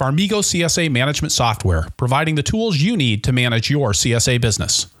by Farmigo CSA Management Software, providing the tools you need to manage your CSA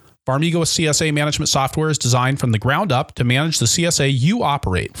business. Farmigo CSA Management Software is designed from the ground up to manage the CSA you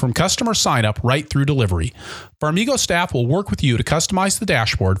operate, from customer sign-up right through delivery. Farmigo staff will work with you to customize the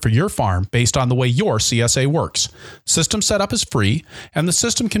dashboard for your farm based on the way your CSA works. System setup is free, and the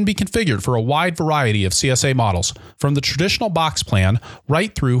system can be configured for a wide variety of CSA models, from the traditional box plan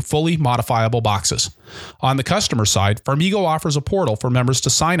right through fully modifiable boxes. On the customer side, Farmigo offers a portal for members to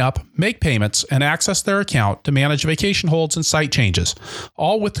sign up, make payments, and access their account to manage vacation holds and site changes,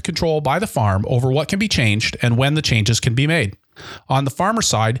 all with the control by the farm over what can be changed and when the changes can be made. On the farmer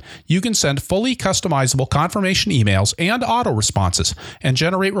side, you can send fully customizable confirmation emails and auto responses and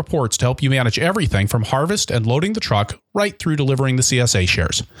generate reports to help you manage everything from harvest and loading the truck right through delivering the CSA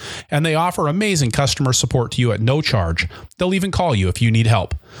shares. And they offer amazing customer support to you at no charge. They'll even call you if you need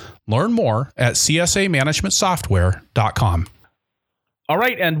help. Learn more at csamanagementsoftware.com. All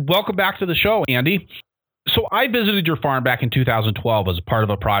right, and welcome back to the show, Andy. So I visited your farm back in 2012 as a part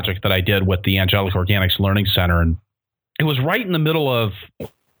of a project that I did with the Angelic Organics Learning Center, and it was right in the middle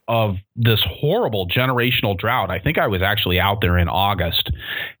of this horrible generational drought. I think I was actually out there in August.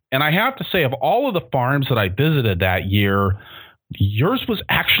 And I have to say, of all of the farms that I visited that year, yours was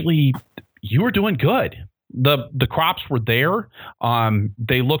actually, you were doing good. The crops were there.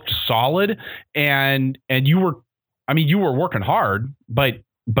 They looked solid, and you were working hard, but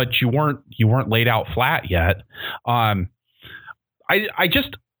you weren't laid out flat yet.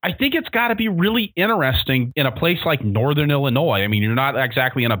 I think it's got to be really interesting in a place like Northern Illinois. I mean, you're not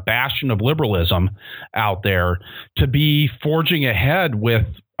exactly in a bastion of liberalism out there, to be forging ahead with,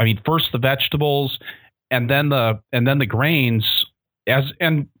 first the vegetables and then the grains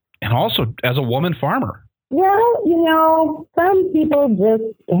and also as a woman farmer. Well, some people just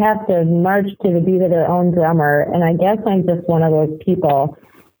have to march to the beat of their own drummer, and I guess I'm just one of those people.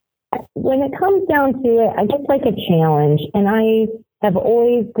 When it comes down to it, I just like a challenge, and I have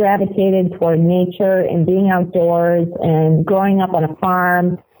always gravitated toward nature and being outdoors and growing up on a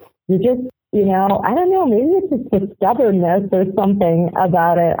farm. You just, I don't know, maybe it's just the stubbornness or something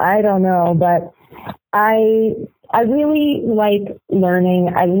about it. I don't know, but I really like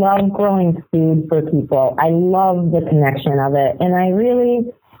learning. I love growing food for people. I love the connection of it. And I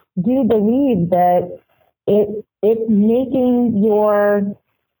really do believe that it's making your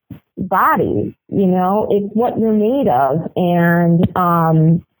body, it's what you're made of. And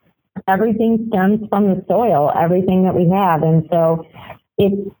everything stems from the soil, everything that we have. And so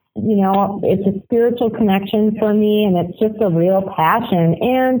it's a spiritual connection for me, and it's just a real passion.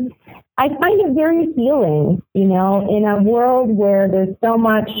 And I find it very healing, in a world where there's so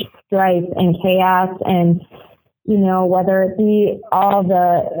much strife and chaos, and, whether it be all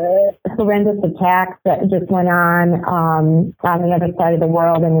the horrendous attacks that just went on the other side of the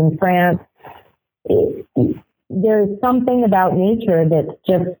world and in France. There's something about nature that's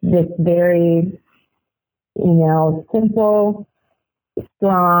just this very, simple,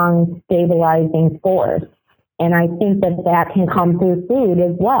 strong, stabilizing force. And I think that can come through food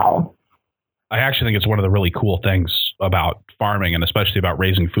as well. I actually think it's one of the really cool things about farming, and especially about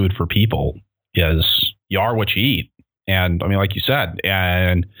raising food for people, is you are what you eat. And like you said,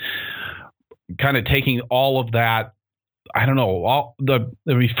 and kind of taking all of that, I don't know,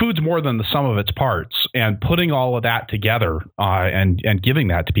 food's more than the sum of its parts, and putting all of that together and giving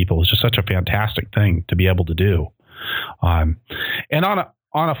that to people is just such a fantastic thing to be able to do. And on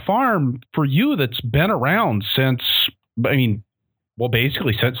a farm for you that's been around since,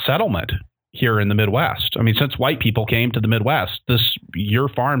 basically since settlement here in the Midwest. Since white people came to the Midwest, your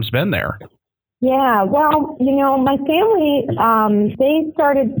farm's been there. Yeah, well, my family, they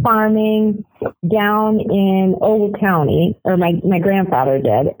started farming down in Ogle County, or my grandfather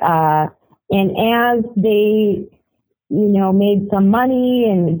did. And as they, made some money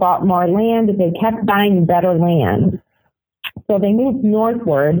and bought more land, they kept buying better land. So they moved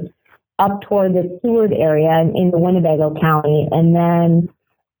northward up toward the Seward area in the Winnebago County. And then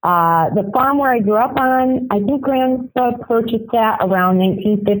the farm where I grew up on, I think Grandpa purchased that around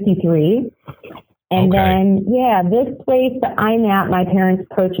 1953. And then, this place that I'm at, my parents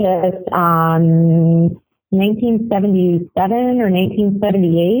purchased 1977 or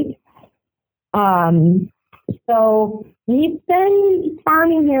 1978. So we've been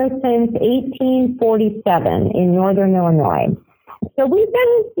farming here since 1847 in northern Illinois. So we've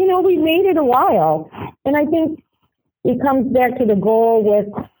been, we've made it a while. And I think it comes back to the goal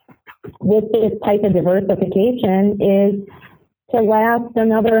with this type of diversification is to last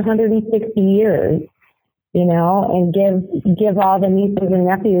another 160 years, and give all the nieces and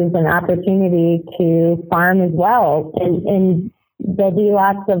nephews an opportunity to farm as well. And there'll be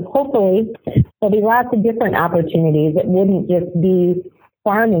hopefully lots of different opportunities. It wouldn't just be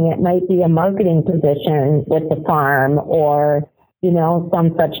farming. It might be a marketing position with the farm or,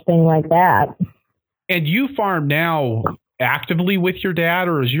 some such thing like that. And you farm now actively with your dad,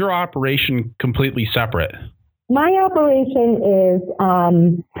 or is your operation completely separate? My operation is,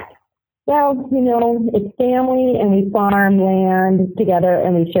 it's family, and we farm land together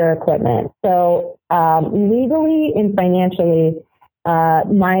and we share equipment. So legally and financially,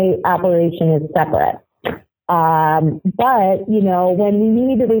 my operation is separate. But, when we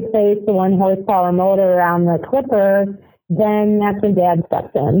need to replace the 1 horsepower motor around the clipper, then that's when Dad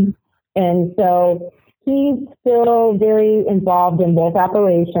steps in. And so he's still very involved in both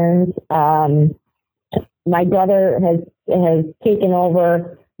operations. My brother has taken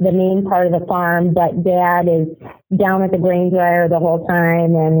over the main part of the farm, but Dad is down at the grain dryer the whole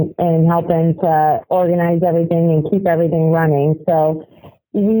time and helping to organize everything and keep everything running. So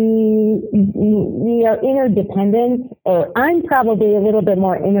we are interdependent, or I'm probably a little bit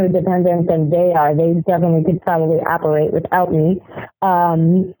more interdependent than they are. They definitely could probably operate without me.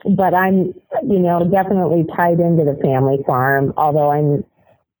 But I'm, definitely tied into the family farm, although I'm,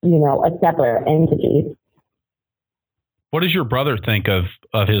 a separate entity. What does your brother think of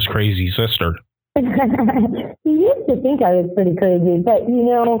his crazy sister? He used to think I was pretty crazy, but,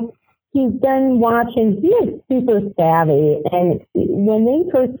 he's been watching. He is super savvy. And when they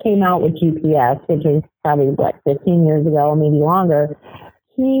first came out with GPS, which is probably, 15 years ago, maybe longer,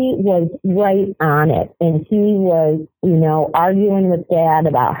 he was right on it. And he was, arguing with Dad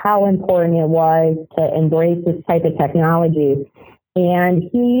about how important it was to embrace this type of technology. And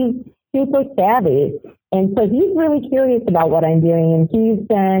he's super savvy. And so he's really curious about what I'm doing. And he's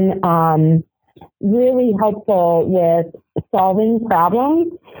been really helpful with solving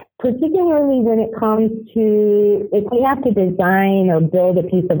problems, particularly when it comes to if we have to design or build a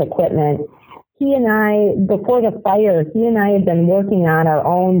piece of equipment. He and I, before the fire, he and I had been working on our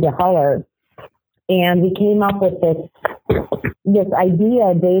own dehuller, and we came up with this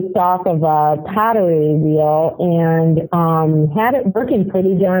idea based off of a pottery wheel and had it working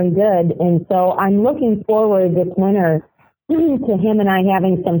pretty darn good. And so I'm looking forward this winter to him and I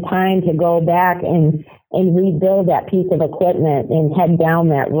having some time to go back and rebuild that piece of equipment and head down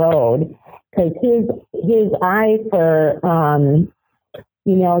that road, because his eye for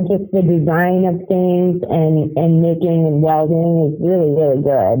just the design of things and making and welding is really, really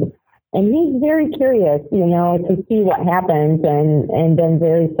good. And he's very curious, to see what happens and been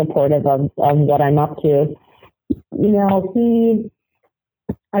very supportive of what I'm up to.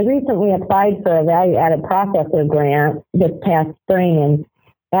 I recently applied for a value-added processor grant this past spring, and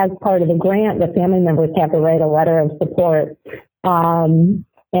as part of the grant, the family members have to write a letter of support. And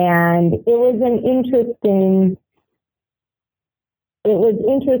it was interesting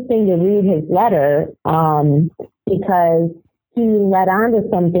to read his letter because he led on to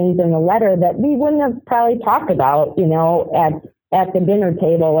some things in the letter that we wouldn't have probably talked about, at the dinner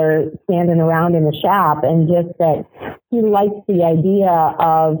table or standing around in the shop, and just that he likes the idea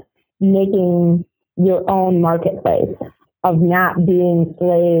of making your own marketplace, of not being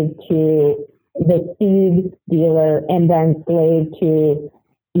slave to the seed dealer and then slave to,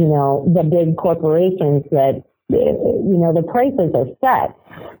 the big corporations that, the prices are set,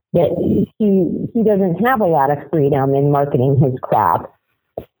 that he doesn't have a lot of freedom in marketing his crop.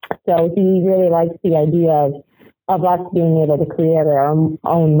 So he really likes the idea of us being able to create our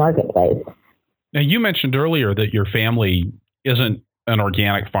own marketplace. Now, you mentioned earlier that your family isn't an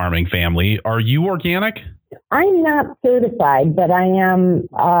organic farming family. Are you organic? I'm not certified, but I am,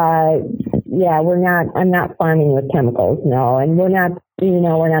 I'm not farming with chemicals, no. And we're not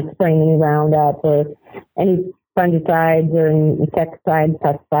spraying any Roundup or any fungicides or insecticides,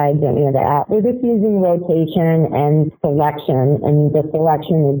 pesticides, any of that. We're just using rotation and selection, and the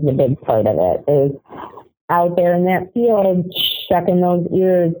selection is the big part of it. Is out there in that field, checking those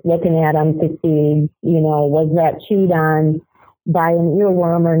ears, looking at them to see, was that chewed on by an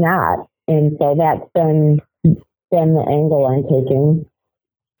earworm or not. And so that's been the angle I'm taking.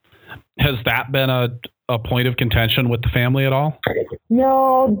 Has that been a point of contention with the family at all?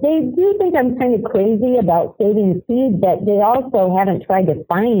 No, they do think I'm kind of crazy about saving seed, but they also haven't tried to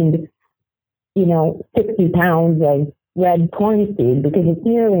find, 60 pounds of red corn seed because it's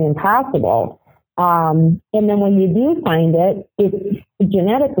nearly impossible. And then when you do find it, it's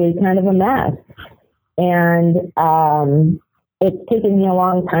genetically kind of a mess. And it's taken me a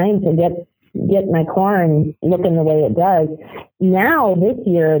long time to get my corn looking the way it does. Now, this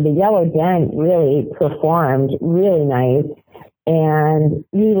year, the yellow dent really performed really nice. And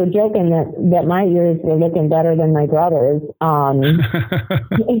we were joking that my ears were looking better than my brother's.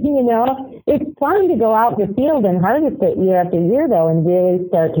 It's fun to go out in the field and harvest it year after year, though, and really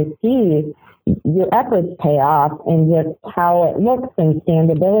start to see your efforts pay off and just how it looks and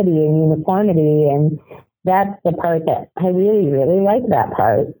standability and uniformity. And that's the part that I really, really like that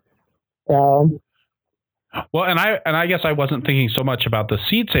part. So. Well, and I guess I wasn't thinking so much about the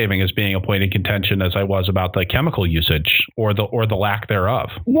seed saving as being a point of contention as I was about the chemical usage or the lack thereof.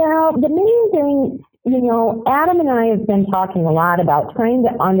 Yeah, the main thing, Adam and I have been talking a lot about trying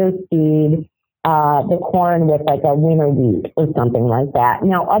to underseed the corn with like a winter wheat or something like that.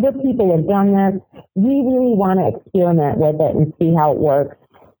 Now, other people have done this. We really want to experiment with it and see how it works.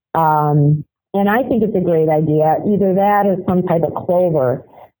 And I think it's a great idea. Either that or some type of clover.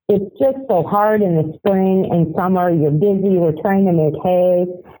 It's just so hard in the spring and summer. You're busy. We're trying to make hay.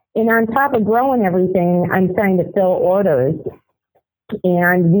 And on top of growing everything, I'm trying to fill orders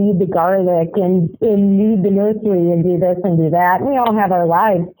and weed the garlic and weed the nursery and do this and do that. And we all have our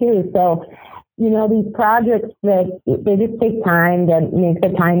lives, too. So, these projects, they just take time to make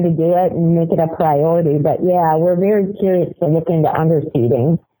the time to do it and make it a priority. But, yeah, we're very curious to look into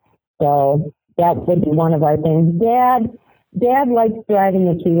underseeding. So that would be one of our things. Dad likes driving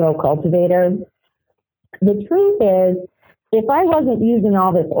a 2-row cultivator. The truth is, if I wasn't using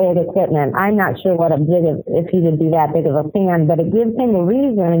all this old equipment, I'm not sure if he would be that big of a fan, but it gives him a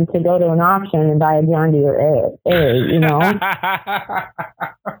reason to go to an auction and buy a John Deere A.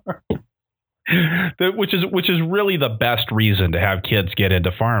 Which is really the best reason to have kids get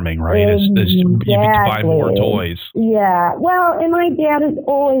into farming, right? Exactly. Is you get to buy more toys. Yeah. Well, and my dad has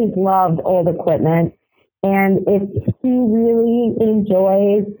always loved old equipment. And he really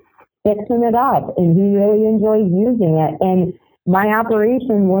enjoys fixing it up, and he really enjoys using it. And my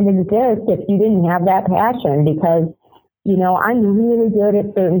operation wouldn't exist if you didn't have that passion because, I'm really good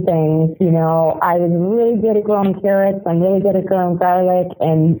at certain things. I was really good at growing carrots. I'm really good at growing garlic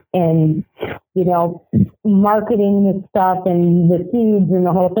and marketing the stuff and the seeds and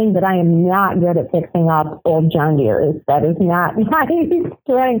the whole thing, but I am not good at fixing up old John Deere's. That is not my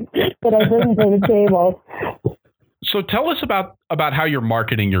strength that I bring to the table. So tell us about how you're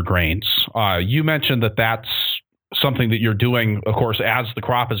marketing your grains. You mentioned that that's something that you're doing, of course, as the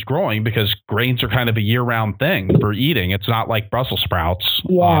crop is growing, because grains are kind of a year-round thing for eating. It's not like Brussels sprouts.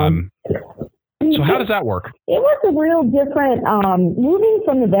 Yeah. So how does that work? It was a real different, moving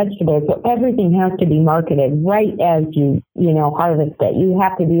from the vegetables, so everything has to be marketed right as you harvest it. You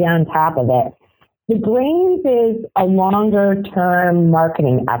have to be on top of it. The grains is a longer-term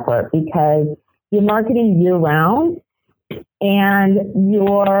marketing effort because you're marketing year-round, and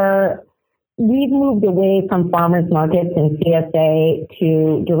we've moved away from farmers markets and CSA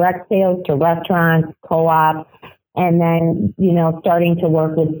to direct sales to restaurants, co-ops, and then, starting to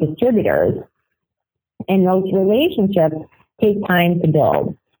work with distributors. And those relationships take time to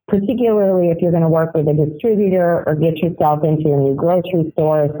build, particularly if you're going to work with a distributor or get yourself into a new grocery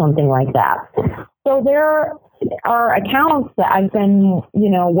store or something like that. So there are accounts that I've been,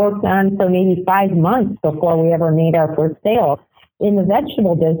 worked on for maybe 5 months before we ever made our first sale. In the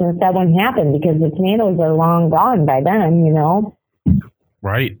vegetable business, that wouldn't happen because the tomatoes are long gone by then,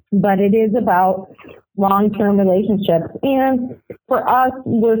 Right. But it is about long-term relationships. And for us,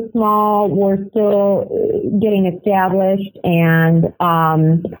 we're small. We're still getting established and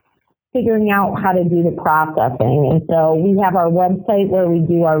figuring out how to do the processing. And so we have our website where we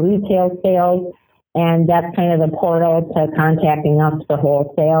do our retail sales, and that's kind of the portal to contacting us for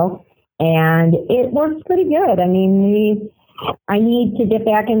wholesale. And it works pretty good. I mean, I need to get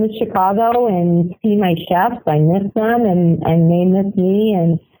back into Chicago and see my chefs. I miss them, and they miss me.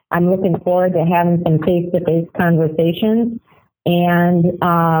 And I'm looking forward to having some face-to-face conversations. And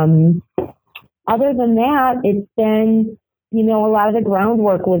other than that, it's been, a lot of the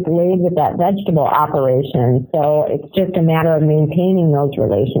groundwork was laid with that vegetable operation. So it's just a matter of maintaining those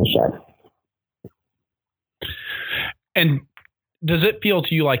relationships. And does it feel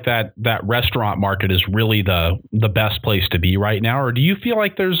to you like that restaurant market is really the best place to be right now? Or do you feel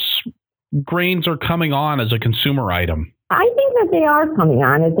like grains are coming on as a consumer item? I think that they are coming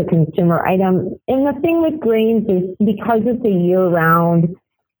on as a consumer item. And the thing with grains is because it's a year-round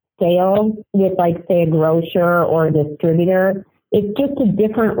sale with, like, say, a grocer or a distributor, it's just a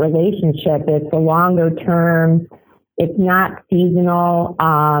different relationship. It's a longer term. It's not seasonal.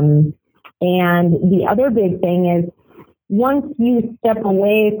 And the other big thing is once you step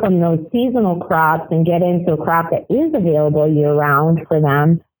away from those seasonal crops and get into a crop that is available year-round for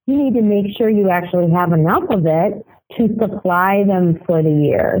them, you need to make sure you actually have enough of it to supply them for the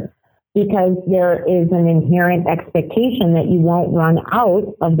year, because there is an inherent expectation that you won't run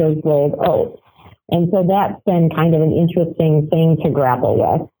out of those rolled oats. And so that's been kind of an interesting thing to grapple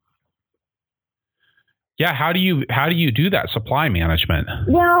with. Yeah, how do you do that supply management?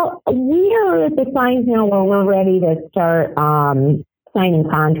 Well, we are at the signs now where we're ready to start signing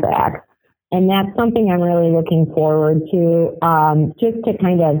contracts. And that's something I'm really looking forward to, just to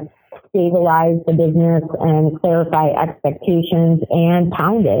kind of stabilize the business and clarify expectations and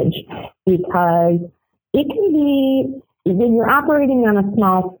poundage, because it can be, when you're operating on a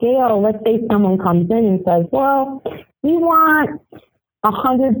small scale, let's say someone comes in and says, well, we want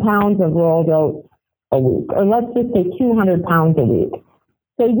 100 pounds of rolled oats a week, or let's just say 200 pounds a week.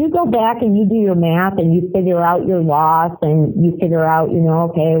 So you go back and you do your math and you figure out your loss and you figure out,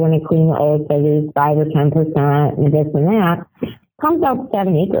 okay, when I clean the oats, I lose 5 or 10% and this and that. Comes out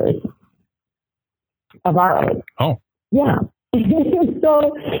 7 acres of our oats. Oh. Yeah.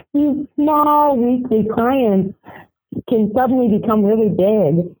 So these small weekly clients can suddenly become really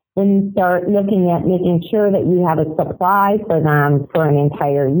big when you start looking at making sure that you have a supply for them for an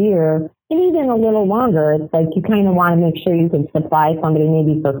entire year. And even a little longer, it's like you kind of want to make sure you can supply somebody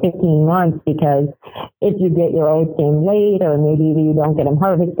maybe for 15 months, because if you get your oats in late, or maybe you don't get them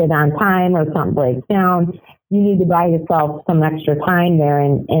harvested on time, or something breaks down, you need to buy yourself some extra time there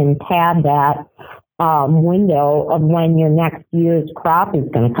and pad that window of when your next year's crop is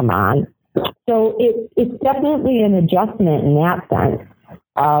going to come on. So it's definitely an adjustment in that sense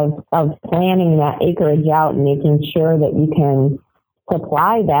of planning that acreage out and making sure that you can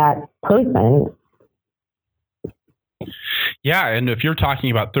supply that person. Yeah, and if you're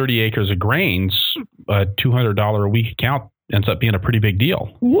talking about 30 acres of grains, a $200 a week account ends up being a pretty big deal.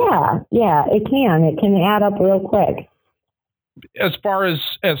 Yeah, it can. It can add up real quick. As far as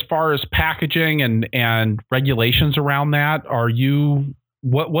packaging and regulations around that,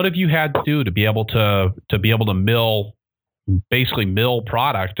 what have you had to do to be able to mill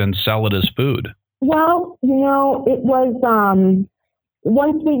product and sell it as food? Well, it was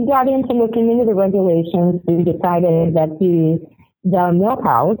once we got into looking into the regulations, we decided that the milk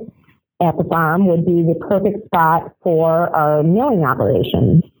house at the farm would be the perfect spot for our milling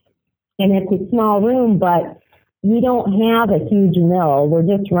operation. And it's a small room, but we don't have a huge mill. We're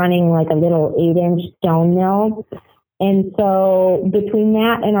just running like a little 8-inch stone mill. And so between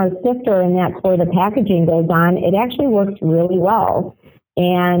that and our sifter, and that's where the packaging goes on, it actually works really well.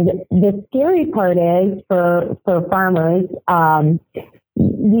 And the scary part is for farmers,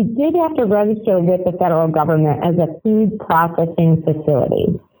 we did have to register with the federal government as a food processing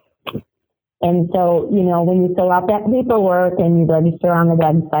facility. And so, when you fill out that paperwork and you register on the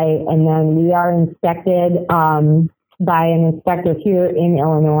website, and then we are inspected by an inspector here in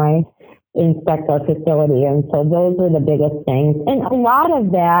Illinois, inspect our facility. And so those are the biggest things. And a lot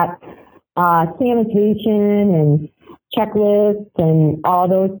of that sanitation and checklists and all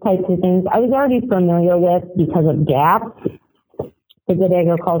those types of things I was already familiar with because of GAP, the Good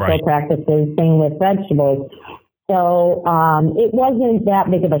Agricultural Practices thing with vegetables. So it wasn't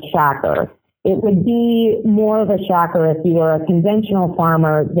that big of a shocker. It would be more of a shocker if you were a conventional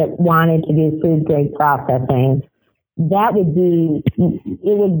farmer that wanted to do food grade processing. It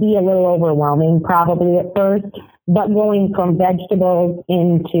would be a little overwhelming probably at first, but going from vegetables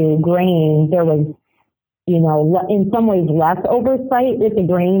into grain, there was, in some ways less oversight with the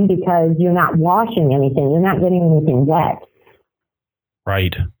grain because you're not washing anything. You're not getting anything wet.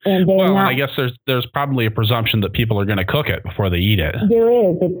 Right. And I guess there's probably a presumption that people are going to cook it before they eat it. There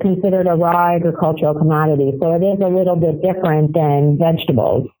is. It's considered a raw agricultural commodity, so it is a little bit different than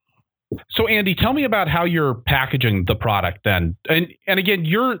vegetables. So Andy, tell me about how you're packaging the product then. And again,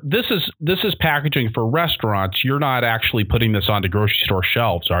 this is packaging for restaurants. You're not actually putting this onto grocery store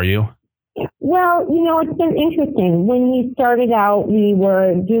shelves, are you? Well, it's been interesting. When we started out, we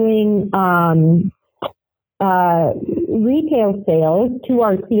were doing retail sales to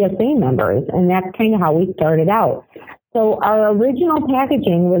our CSA members, and that's kind of how we started out. So our original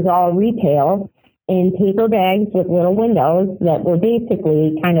packaging was all retail in paper bags with little windows that were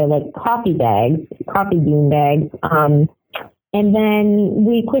basically kind of like coffee bean bags. And then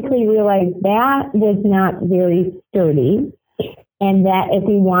we quickly realized that was not very sturdy, and that if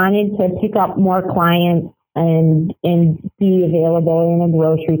we wanted to pick up more clients and be available in a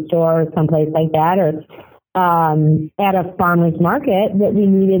grocery store or someplace like that, or at a farmer's market, that we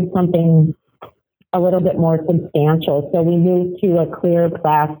needed something a little bit more substantial. So we moved to a clear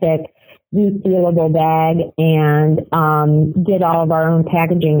plastic resealable bag and did all of our own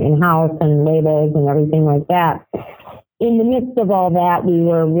packaging in-house and labels and everything like that. In the midst of all that, we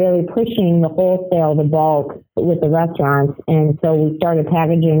were really pushing the wholesale, the bulk with the restaurants, and so we started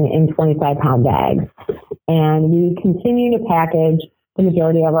packaging in 25-pound bags. And we continue to package the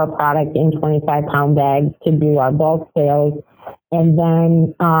majority of our product in 25-pound bags to do our bulk sales. And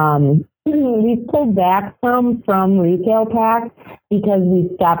then we've pulled back some from retail packs because we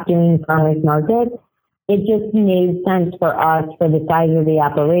stopped doing farmers markets. It just made sense for us for the size of the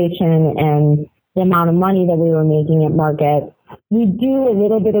operation and the amount of money that we were making at market. We do a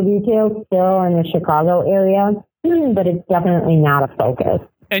little bit of retail still in the Chicago area, but it's definitely not a focus.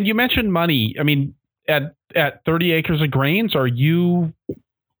 And you mentioned money. I mean, at 30 acres of grains, are you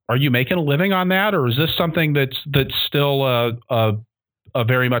making a living on that, or is this something that's still a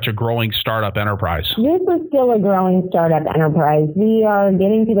very much a growing startup enterprise? This is still a growing startup enterprise. We are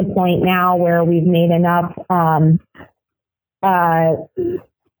getting to the point now where we've made enough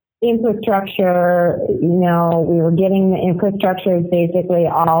infrastructure. We were getting the infrastructure basically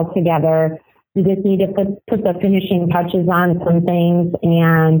all together. We just need to put the finishing touches on some things,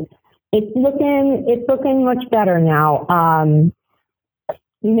 and it's looking much better now.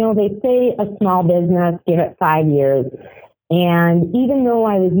 They say a small business, give it 5 years. And even though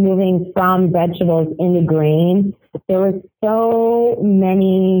I was moving from vegetables into grain, there was so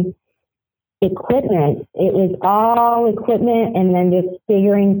many equipment. It was all equipment and then just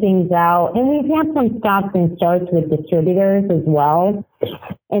figuring things out. And we've had some stops and starts with distributors as well.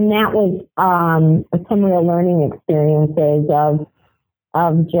 And that was some real learning experiences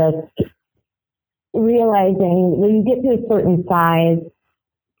of just realizing when you get to a certain size,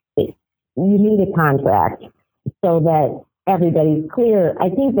 you need a contract so that everybody's clear. I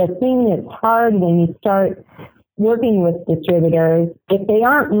think the thing that's hard when you start working with distributors, if they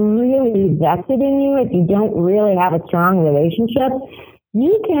aren't really vested in you, if you don't really have a strong relationship,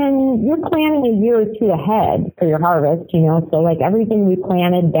 you're planning a year or two ahead for your harvest, so like everything we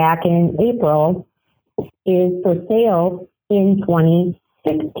planted back in April is for sale in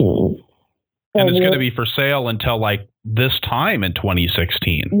 2016. And it's going to be for sale until like this time in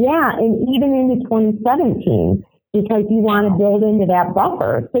 2016. Yeah, and even into 2017, because you want to build into that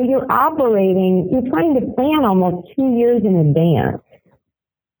buffer. So you're trying to plan almost 2 years in advance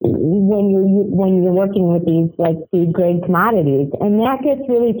when you're working with these like food grade commodities. And that gets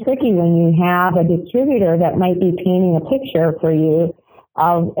really tricky when you have a distributor that might be painting a picture for you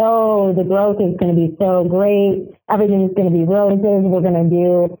of, the growth is going to be so great, everything's going to be roses, we're going to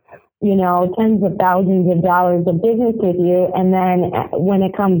do tens of thousands of dollars of business with you. And then when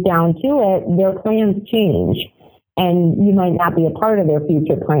it comes down to it, their plans change and you might not be a part of their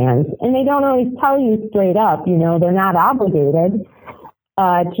future plans. And they don't always tell you straight up, they're not obligated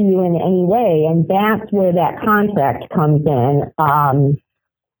to you in any way. And that's where that contract comes in.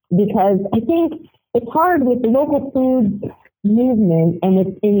 Because I think it's hard with the local food movement and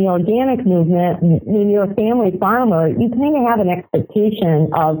in the organic movement. When you're a family farmer, you kind of have an expectation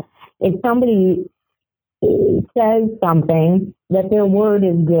of, if somebody says something, that their word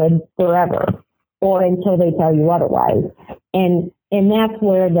is good forever or until they tell you otherwise. And that's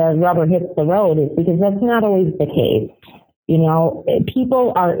where the rubber hits the road, is because that's not always the case.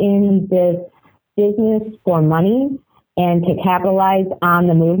 People are in this business for money and to capitalize on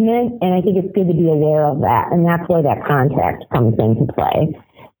the movement. And I think it's good to be aware of that. And that's where that contract comes into play.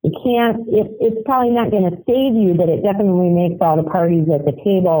 It's probably not going to save you, but it definitely makes all the parties at the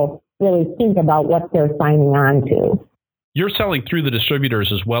table really think about what they're signing on to. You're selling through the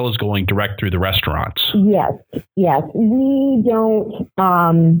distributors as well as going direct through the restaurants. Yes. We don't,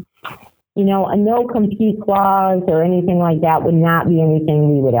 a no-compete clause or anything like that would not be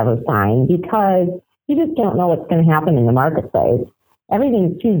anything we would ever sign, because you just don't know what's going to happen in the marketplace.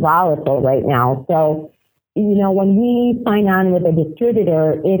 everything's too volatile right now. So, when we sign on with a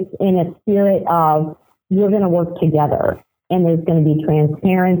distributor, it's in a spirit of we're going to work together and there's going to be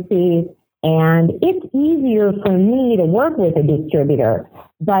transparency. And it's easier for me to work with a distributor.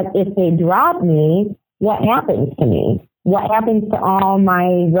 But if they drop me, what happens to me? What happens to all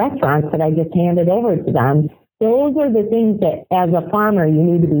my restaurants that I just handed over to them? Those are the things that, as a farmer, you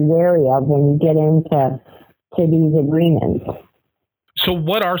need to be wary of when you get into these agreements. So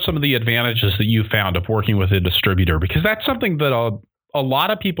what are some of the advantages that you found of working with a distributor? Because that's something that a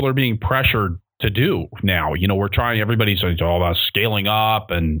lot of people are being pressured to do now. Everybody's all about scaling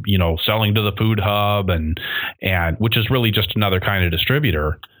up and, selling to the food hub and which is really just another kind of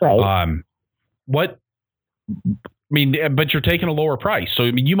distributor. Right. But you're taking a lower price. So,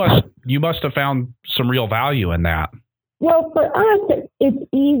 you must have found some real value in that. Well, for us, it's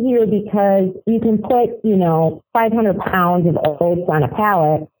easier because you can put, 500 pounds of oats on a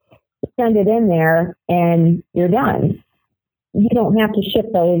pallet, send it in there, and you're done. You don't have to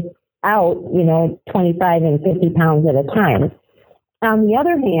ship those out, 25 and 50 pounds at a time. On the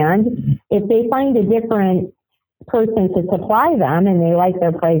other hand, if they find a different person to supply them and they like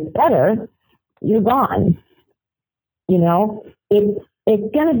their price better, you're gone.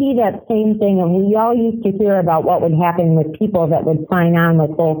 It's going to be that same thing. And we all used to hear about what would happen with people that would sign on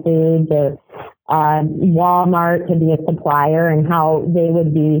with Whole Foods or Walmart to be a supplier and how they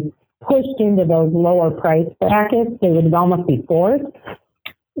would be pushed into those lower price brackets. They would almost be forced.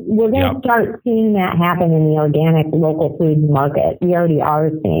 We're going to start seeing that happen in the organic local foods market. We already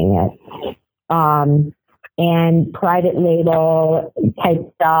are seeing it. And private label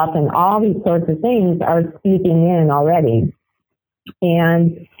type stuff and all these sorts of things are speaking in already.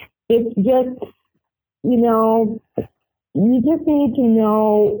 And it's just, you just need to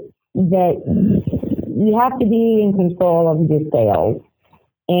know that you have to be in control of your sales.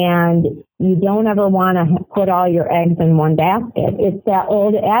 And you don't ever want to put all your eggs in one basket. It's that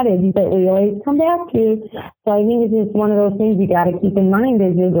old adage that we always come back to. So I think it's just one of those things you got to keep in mind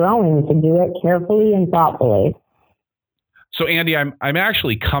as you're growing, to do it carefully and thoughtfully. So, Andy, I'm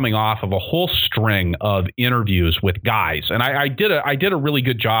actually coming off of a whole string of interviews with guys, and I did a really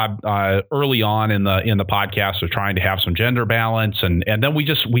good job early on in the podcast of trying to have some gender balance, and then we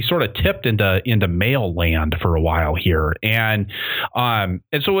sort of tipped into male land for a while here, and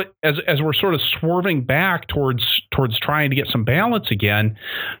so as we're sort of swerving back towards trying to get some balance again,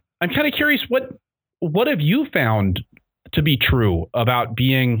 I'm kind of curious what have you found to be true about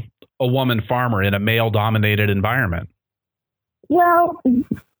being a woman farmer in a male dominated environment? Well, in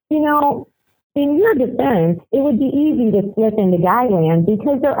your defense, it would be easy to slip into guy land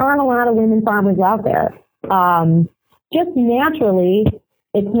because there aren't a lot of women farmers out there. Just naturally,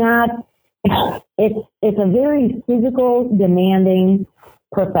 it's not. It's a very physical, demanding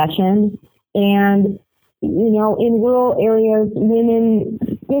profession, and in rural areas, women,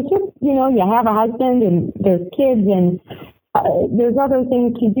 there's just you have a husband and there's kids and. There's other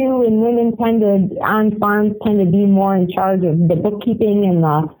things to do, and women on farms tend to be more in charge of the bookkeeping and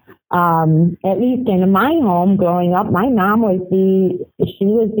at least in my home growing up, my mom was the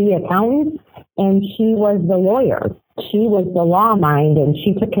accountant and she was the lawyer. She was the law mind and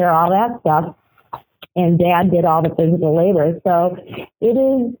she took care of all that stuff. And Dad did all the physical labor. So it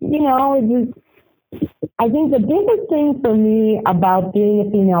is, I think the biggest thing for me about being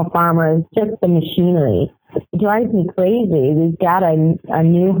a female farmer is just the machinery. It drives me crazy. We've got a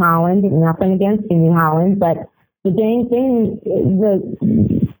New Holland, nothing against the New Holland, but the dang thing, the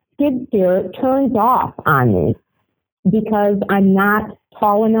skid steer turns off on me because I'm not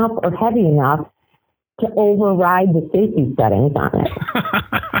tall enough or heavy enough to override the safety settings on it.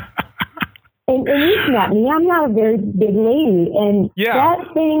 and you've met me. I'm not a very big lady, and that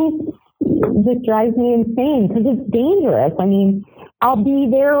thing just drives me insane because it's dangerous. I mean, I'll be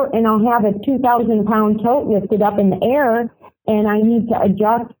there and I'll have a 2,000-pound tote lifted up in the air and I need to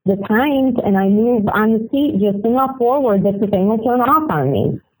adjust the times and I move on the seat just enough forward that the thing will turn off on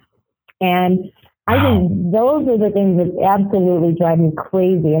me. And I think those are the things that absolutely drive me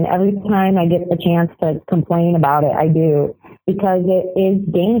crazy. And every time I get the chance to complain about it, I do, because it is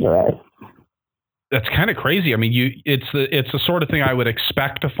dangerous. That's kind of crazy. I mean, it's the sort of thing I would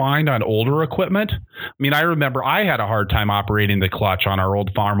expect to find on older equipment. I mean, I remember I had a hard time operating the clutch on our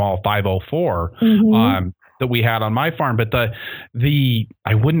old Farmall 504 that we had on my farm, but I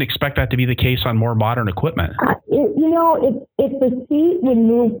wouldn't expect that to be the case on more modern equipment. If the seat would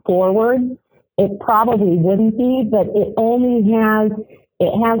move forward, it probably wouldn't be, but it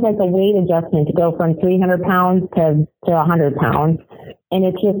has like a weight adjustment to go from 300 pounds to 100 pounds, and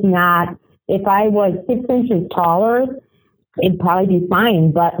it's just not. If I was 6 inches taller, it'd probably be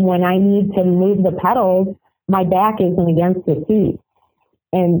fine. But when I need to move the pedals, my back isn't against the seat.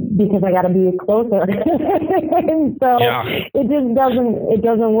 And because I got to be closer. And so it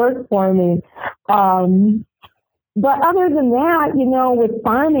doesn't work for me. But other than that, with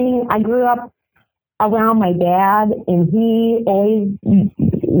farming, I grew up around my dad, and he always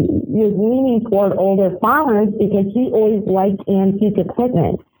was leaning toward older farmers because he always liked antique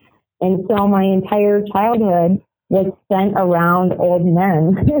equipment. And so my entire childhood was spent around old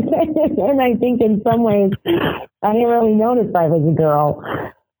men. And I think in some ways, I didn't really notice I was a girl.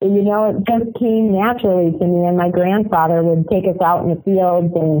 It just came naturally to me, and my grandfather would take us out in the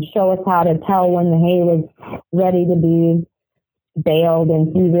fields and show us how to tell when the hay was ready to be baled,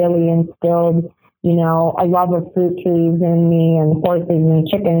 and he really instilled, a love of fruit trees in me, and horses and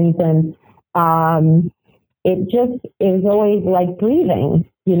chickens, and it was always like breathing,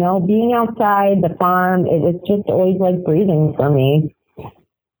 being outside the farm, it was just always like breathing for me.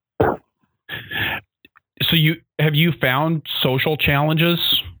 So have you found social challenges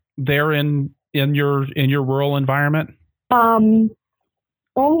there in your rural environment? Only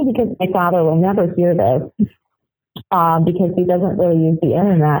because my father will never hear this, because he doesn't really use the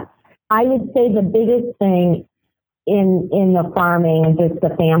internet. I would say the biggest thing in the farming and just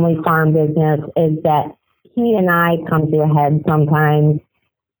the family farm business is that he and I come to a head sometimes,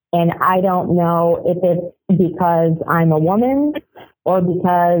 and I don't know if it's because I'm a woman, or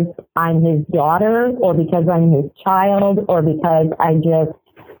because I'm his daughter, or because I'm his child, or because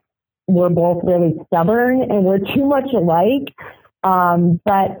we're both really stubborn and we're too much alike.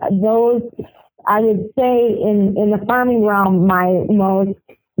 But those, I would say in the farming realm, my most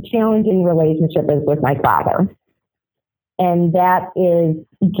challenging relationship is with my father. And that is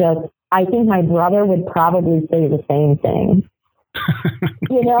just, I think my brother would probably say the same thing.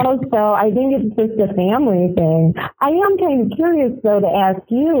 So I think it's just a family thing. I am kind of curious, though, to ask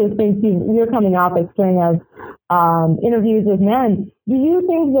you, since you're coming off a string of interviews with men, do you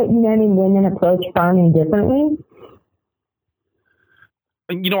think that men and women approach farming differently?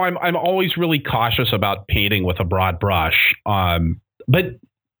 I'm always really cautious about painting with a broad brush, but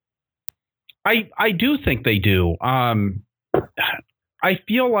I do think they do. I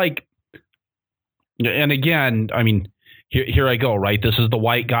feel like, and again, I mean, here I go, right? This is the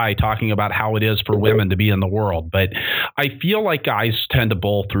white guy talking about how it is for women to be in the world. But I feel like guys tend to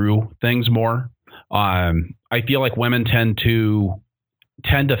bowl through things more. I feel like women tend to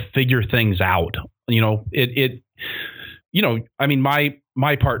figure things out. I mean,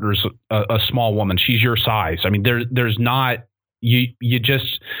 my partner's a small woman. She's your size. I mean, there's not, you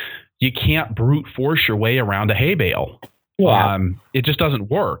can't brute force your way around a hay bale. Yeah. It just doesn't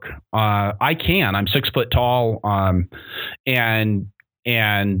work. I can. I'm 6 foot tall, and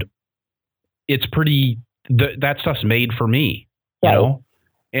it's pretty. That stuff's made for me,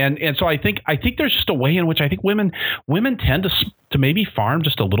 And so I think there's just a way in which I think women tend to maybe farm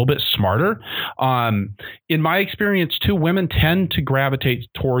just a little bit smarter. In my experience, too, women tend to gravitate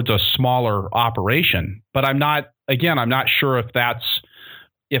towards a smaller operation. But I'm not sure if that's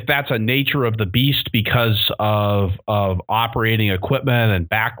a nature of the beast because of operating equipment and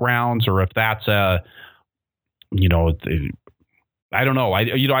backgrounds, or if that's I don't know. I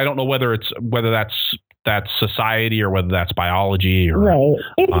don't know whether that's society or whether that's biology. Or, right.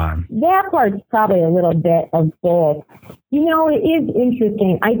 That part's probably a little bit of both. It is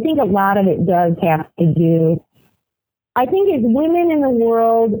interesting. I think a lot of it does have to do, I think as women in the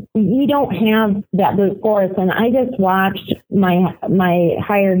world, we don't have that brute force. And I just watched my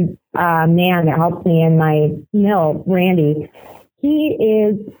hired man that helps me in my mill, Randy. He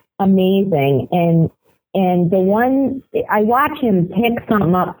is amazing. And the one, I watch him pick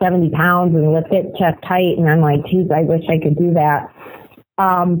something up 70 pounds and lift it chest tight. And I'm like, geez, I wish I could do that.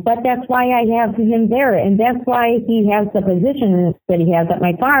 But that's why I have him there. And that's why he has the position that he has at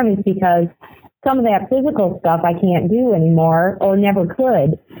my farm, is because some of that physical stuff I can't do anymore, or never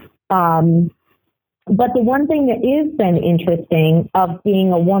could. But the one thing that has been interesting of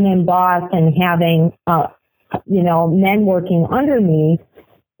being a woman boss and having, men working under me,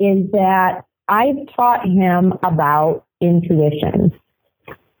 is that I've taught him about intuition.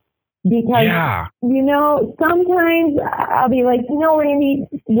 Because, sometimes I'll be like, Randy,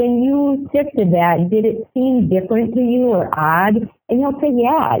 when you sifted that, did it seem different to you or odd? And he'll say,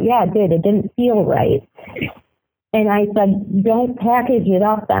 yeah, it did. It didn't feel right. And I said, don't package it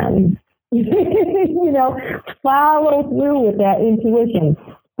up then. Follow through with that intuition.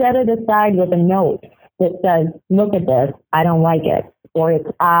 Set it aside with a note that says, look at this, I don't like it, or it's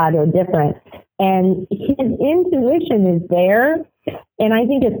odd or different. And his intuition is there. And I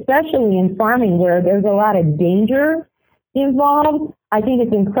think especially in farming, where there's a lot of danger, involved, I think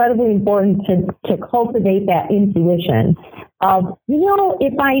it's incredibly important to cultivate that intuition of,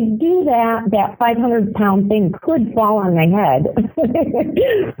 if I do that 500-pound thing could fall on my head.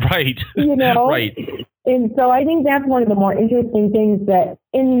 Right. Right. And so I think that's one of the more interesting things, that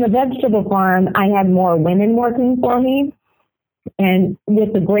in the vegetable farm, I had more women working for me. And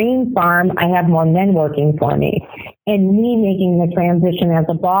with the grain farm, I have more men working for me. And me making the transition as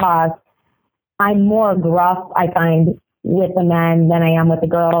a boss, I'm more gruff, I find, with the men than I am with the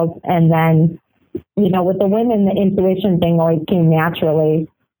girls. And then, with the women, the intuition thing always came naturally.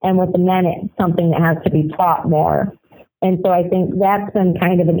 And with the men, it's something that has to be taught more. And so I think that's been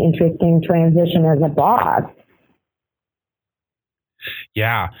kind of an interesting transition as a boss.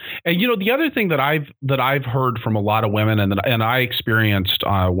 Yeah. And the other thing that I've heard from a lot of women and I experienced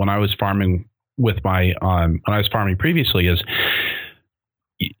when I was farming with when I was farming previously is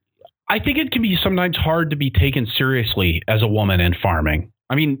I think it can be sometimes hard to be taken seriously as a woman in farming.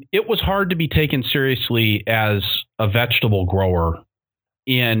 I mean, it was hard to be taken seriously as a vegetable grower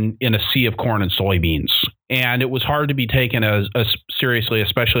in a sea of corn and soybeans. And it was hard to be taken as seriously,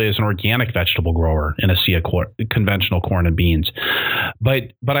 especially as an organic vegetable grower in a sea of conventional corn and beans.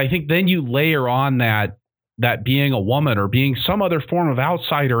 But I think then you layer on that being a woman or being some other form of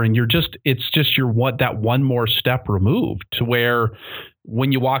outsider, and you're that one more step removed to where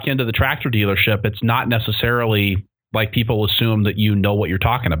when you walk into the tractor dealership, it's not necessarily like people assume that you know what you're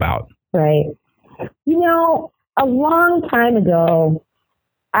talking about. Right. A long time ago,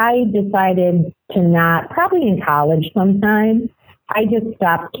 I decided to not, probably in college sometime, I just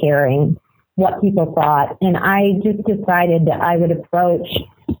stopped caring what people thought. And I just decided that I would approach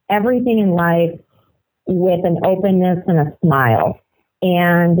everything in life with an openness and a smile.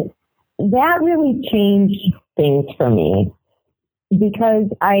 And that really changed things for me because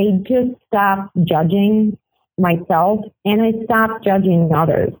I just stopped judging myself and I stopped judging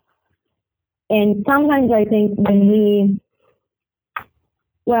others. And sometimes I think I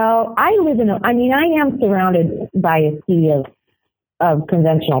am surrounded by a sea of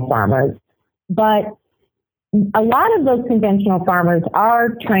conventional farmers, but a lot of those conventional farmers are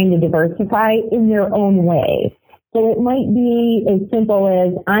trying to diversify in their own way. So it might be as simple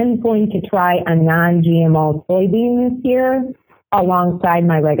as I'm going to try a non-GMO soybean this year alongside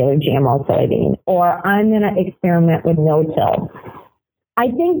my regular GMO soybean, or I'm going to experiment with no-till. I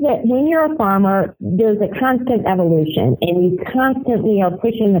think that when you're a farmer, there's a constant evolution, and you constantly are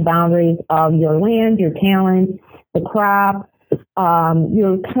pushing the boundaries of your land, your talent, the crop.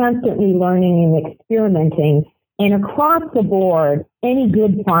 You're constantly learning and experimenting. And across the board, any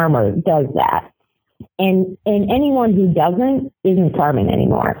good farmer does that. And anyone who doesn't isn't farming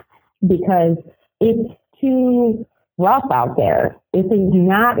anymore because it's too rough out there. This is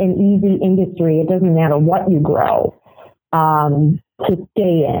not an easy industry. It doesn't matter what you grow. To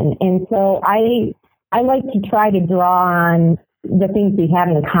stay in. And so I like to try to draw on the things we have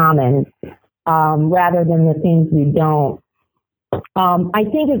in common rather than the things we don't. I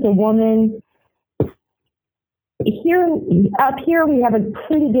think as a woman, up here we have a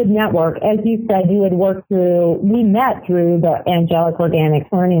pretty good network. As you said, we met through the Angelic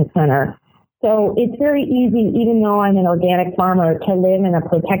Organics Learning Center. So it's very easy, even though I'm an organic farmer, to live in a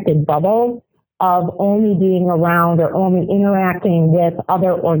protected bubble of only being around or only interacting with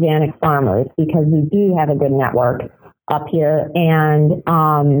other organic farmers because we do have a good network up here. And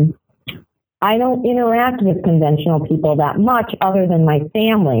I don't interact with conventional people that much other than my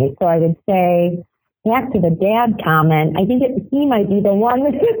family. So I would say, back to the dad comment, I think he might be the one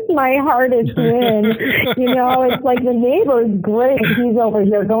that hits my hardest in. It's like the neighbor's great. He's over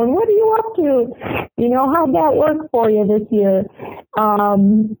here going, what are you up to? How'd that work for you this year?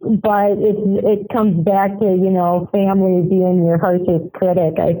 But it comes back to, family being your harshest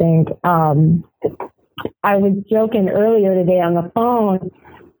critic, I think. I was joking earlier today on the phone.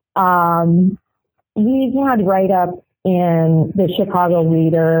 We've had write-ups in the Chicago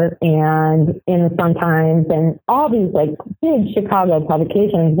Reader and in the Sun-Times and all these big Chicago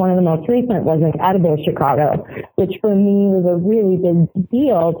publications. One of the most recent was in Edible Chicago, which for me was a really big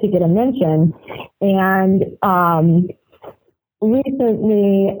deal to get a mention. And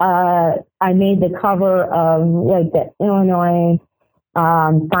recently I made the cover of the Illinois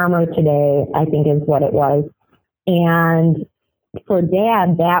Farmer Today, I think is what it was. And for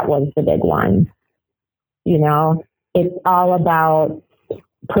Dad, that was the big one. It's all about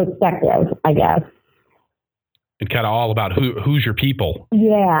perspective, I guess. It's kind of all about who's your people.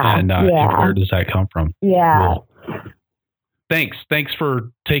 Yeah. And where does that come from? Yeah. Cool. Thanks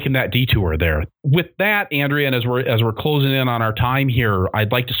for taking that detour there. With that, Andrea, and as we're closing in on our time here,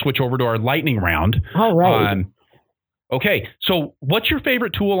 I'd like to switch over to our lightning round. All right. Okay. So what's your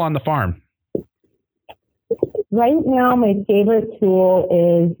favorite tool on the farm? Right now, my favorite tool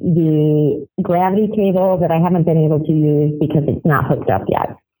is the gravity table that I haven't been able to use because it's not hooked up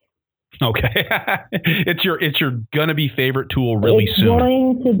yet. Okay. It's your gonna be favorite tool really soon. It's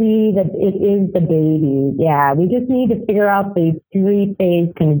going to be it is the baby. Yeah. We just need to figure out the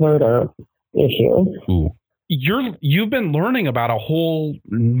 3-phase converter issue. Ooh. You've been learning about a whole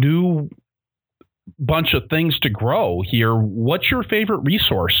new bunch of things to grow here. What's your favorite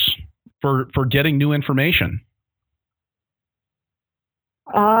resource for getting new information?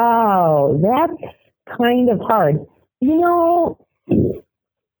 Oh, that's kind of hard.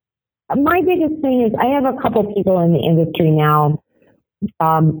 My biggest thing is I have a couple people in the industry now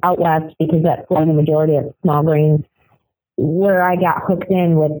out west because that's where the majority of small grains, where I got hooked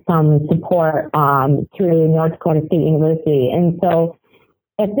in with some support through North Dakota State University. And so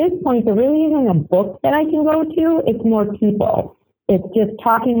at this point, there really isn't a book that I can go to. It's more people. It's just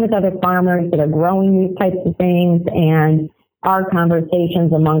talking with other farmers that are growing these types of things and our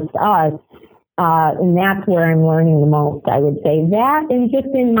conversations amongst us. And that's where I'm learning the most, I would say. That and just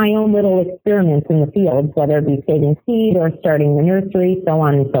in my own little experiments in the fields, whether it be saving seed or starting the nursery, so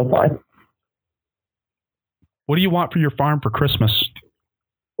on and so forth. What do you want for your farm for Christmas?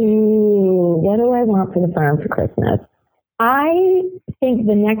 Ooh, what do I want for the farm for Christmas? I think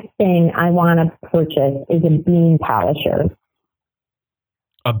the next thing I want to purchase is a bean polisher.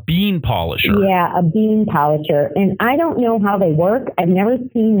 A bean polisher? Yeah, a bean polisher. And I don't know how they work. I've never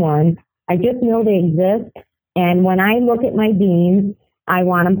seen one. I just know they exist. And when I look at my beans, I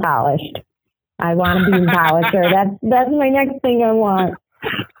want them polished. I want a bean polisher. That's my next thing I want.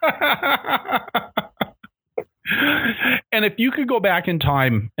 And if you could go back in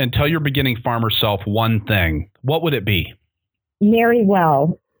time and tell your beginning farmer self one thing, what would it be? Marry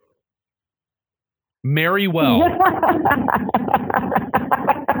well. Marry well.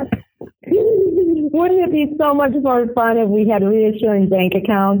 Wouldn't it be so much more fun if we had reassuring bank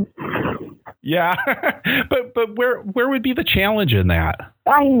accounts? Yeah, but where would be the challenge in that?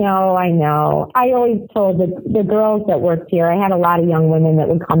 I know. I always told the girls that worked here, I had a lot of young women that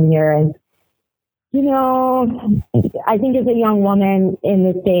would come here and, I think as a young woman in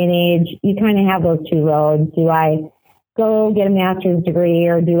this day and age, you kind of have those two roads. Do I go get a master's degree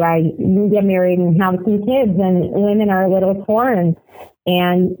or do I get married and have some kids? And women are a little torn.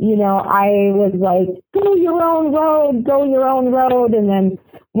 And, I was like, go your own road. And then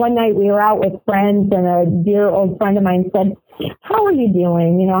one night we were out with friends and a dear old friend of mine said, how are you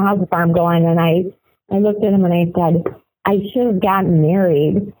doing? How's the farm going? And I looked at him and I said, I should have gotten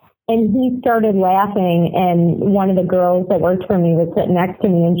married. And he started laughing, and one of the girls that worked for me was sitting next to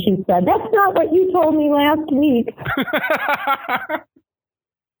me, and she said, that's not what you told me last week.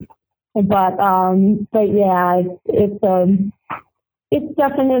 But yeah, it's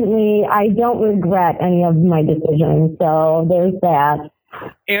definitely, I don't regret any of my decisions. So there's that.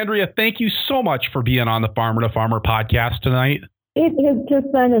 Andrea, thank you so much for being on the Farmer to Farmer podcast tonight. It has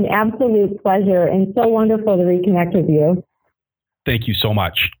just been an absolute pleasure and so wonderful to reconnect with you. Thank you so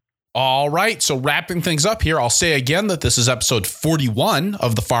much. All right. So wrapping things up here, I'll say again that this is episode 41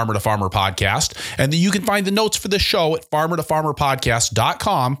 of the Farmer to Farmer podcast, and that you can find the notes for the show at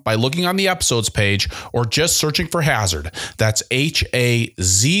farmertofarmerpodcast.com by looking on the episodes page or just searching for Hazard. That's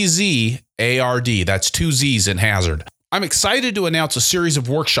HAZZARD. That's 2 Z's in Hazard. I'm excited to announce a series of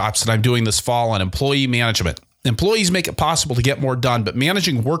workshops that I'm doing this fall on employee management. Employees make it possible to get more done, but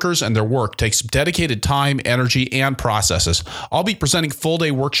managing workers and their work takes dedicated time, energy, and processes. I'll be presenting full-day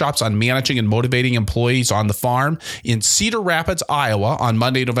workshops on managing and motivating employees on the farm in Cedar Rapids, Iowa on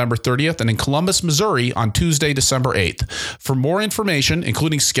Monday, November 30th, and in Columbus, Missouri on Tuesday, December 8th. For more information,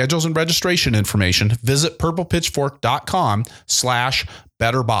 including schedules and registration information, visit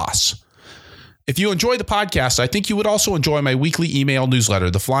purplepitchfork.com/betterboss. If you enjoy the podcast, I think you would also enjoy my weekly email newsletter,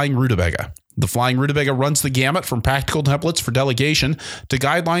 The Flying Rutabaga. The Flying Rutabaga runs the gamut from practical templates for delegation to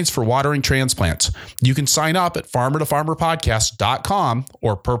guidelines for watering transplants. You can sign up at farmertofarmerpodcast.com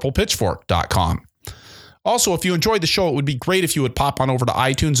or purplepitchfork.com. Also, if you enjoyed the show, it would be great if you would pop on over to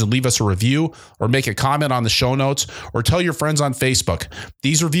iTunes and leave us a review or make a comment on the show notes or tell your friends on Facebook.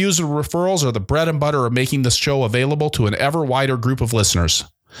 These reviews and referrals are the bread and butter of making this show available to an ever wider group of listeners.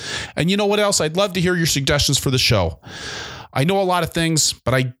 And you know what else? I'd love to hear your suggestions for the show. I know a lot of things,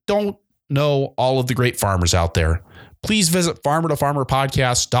 but I don't know all of the great farmers out there. Please visit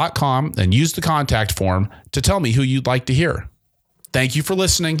farmertofarmerpodcast.com and use the contact form to tell me who you'd like to hear. Thank you for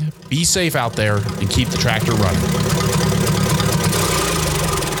listening. Be safe out there and keep the tractor running.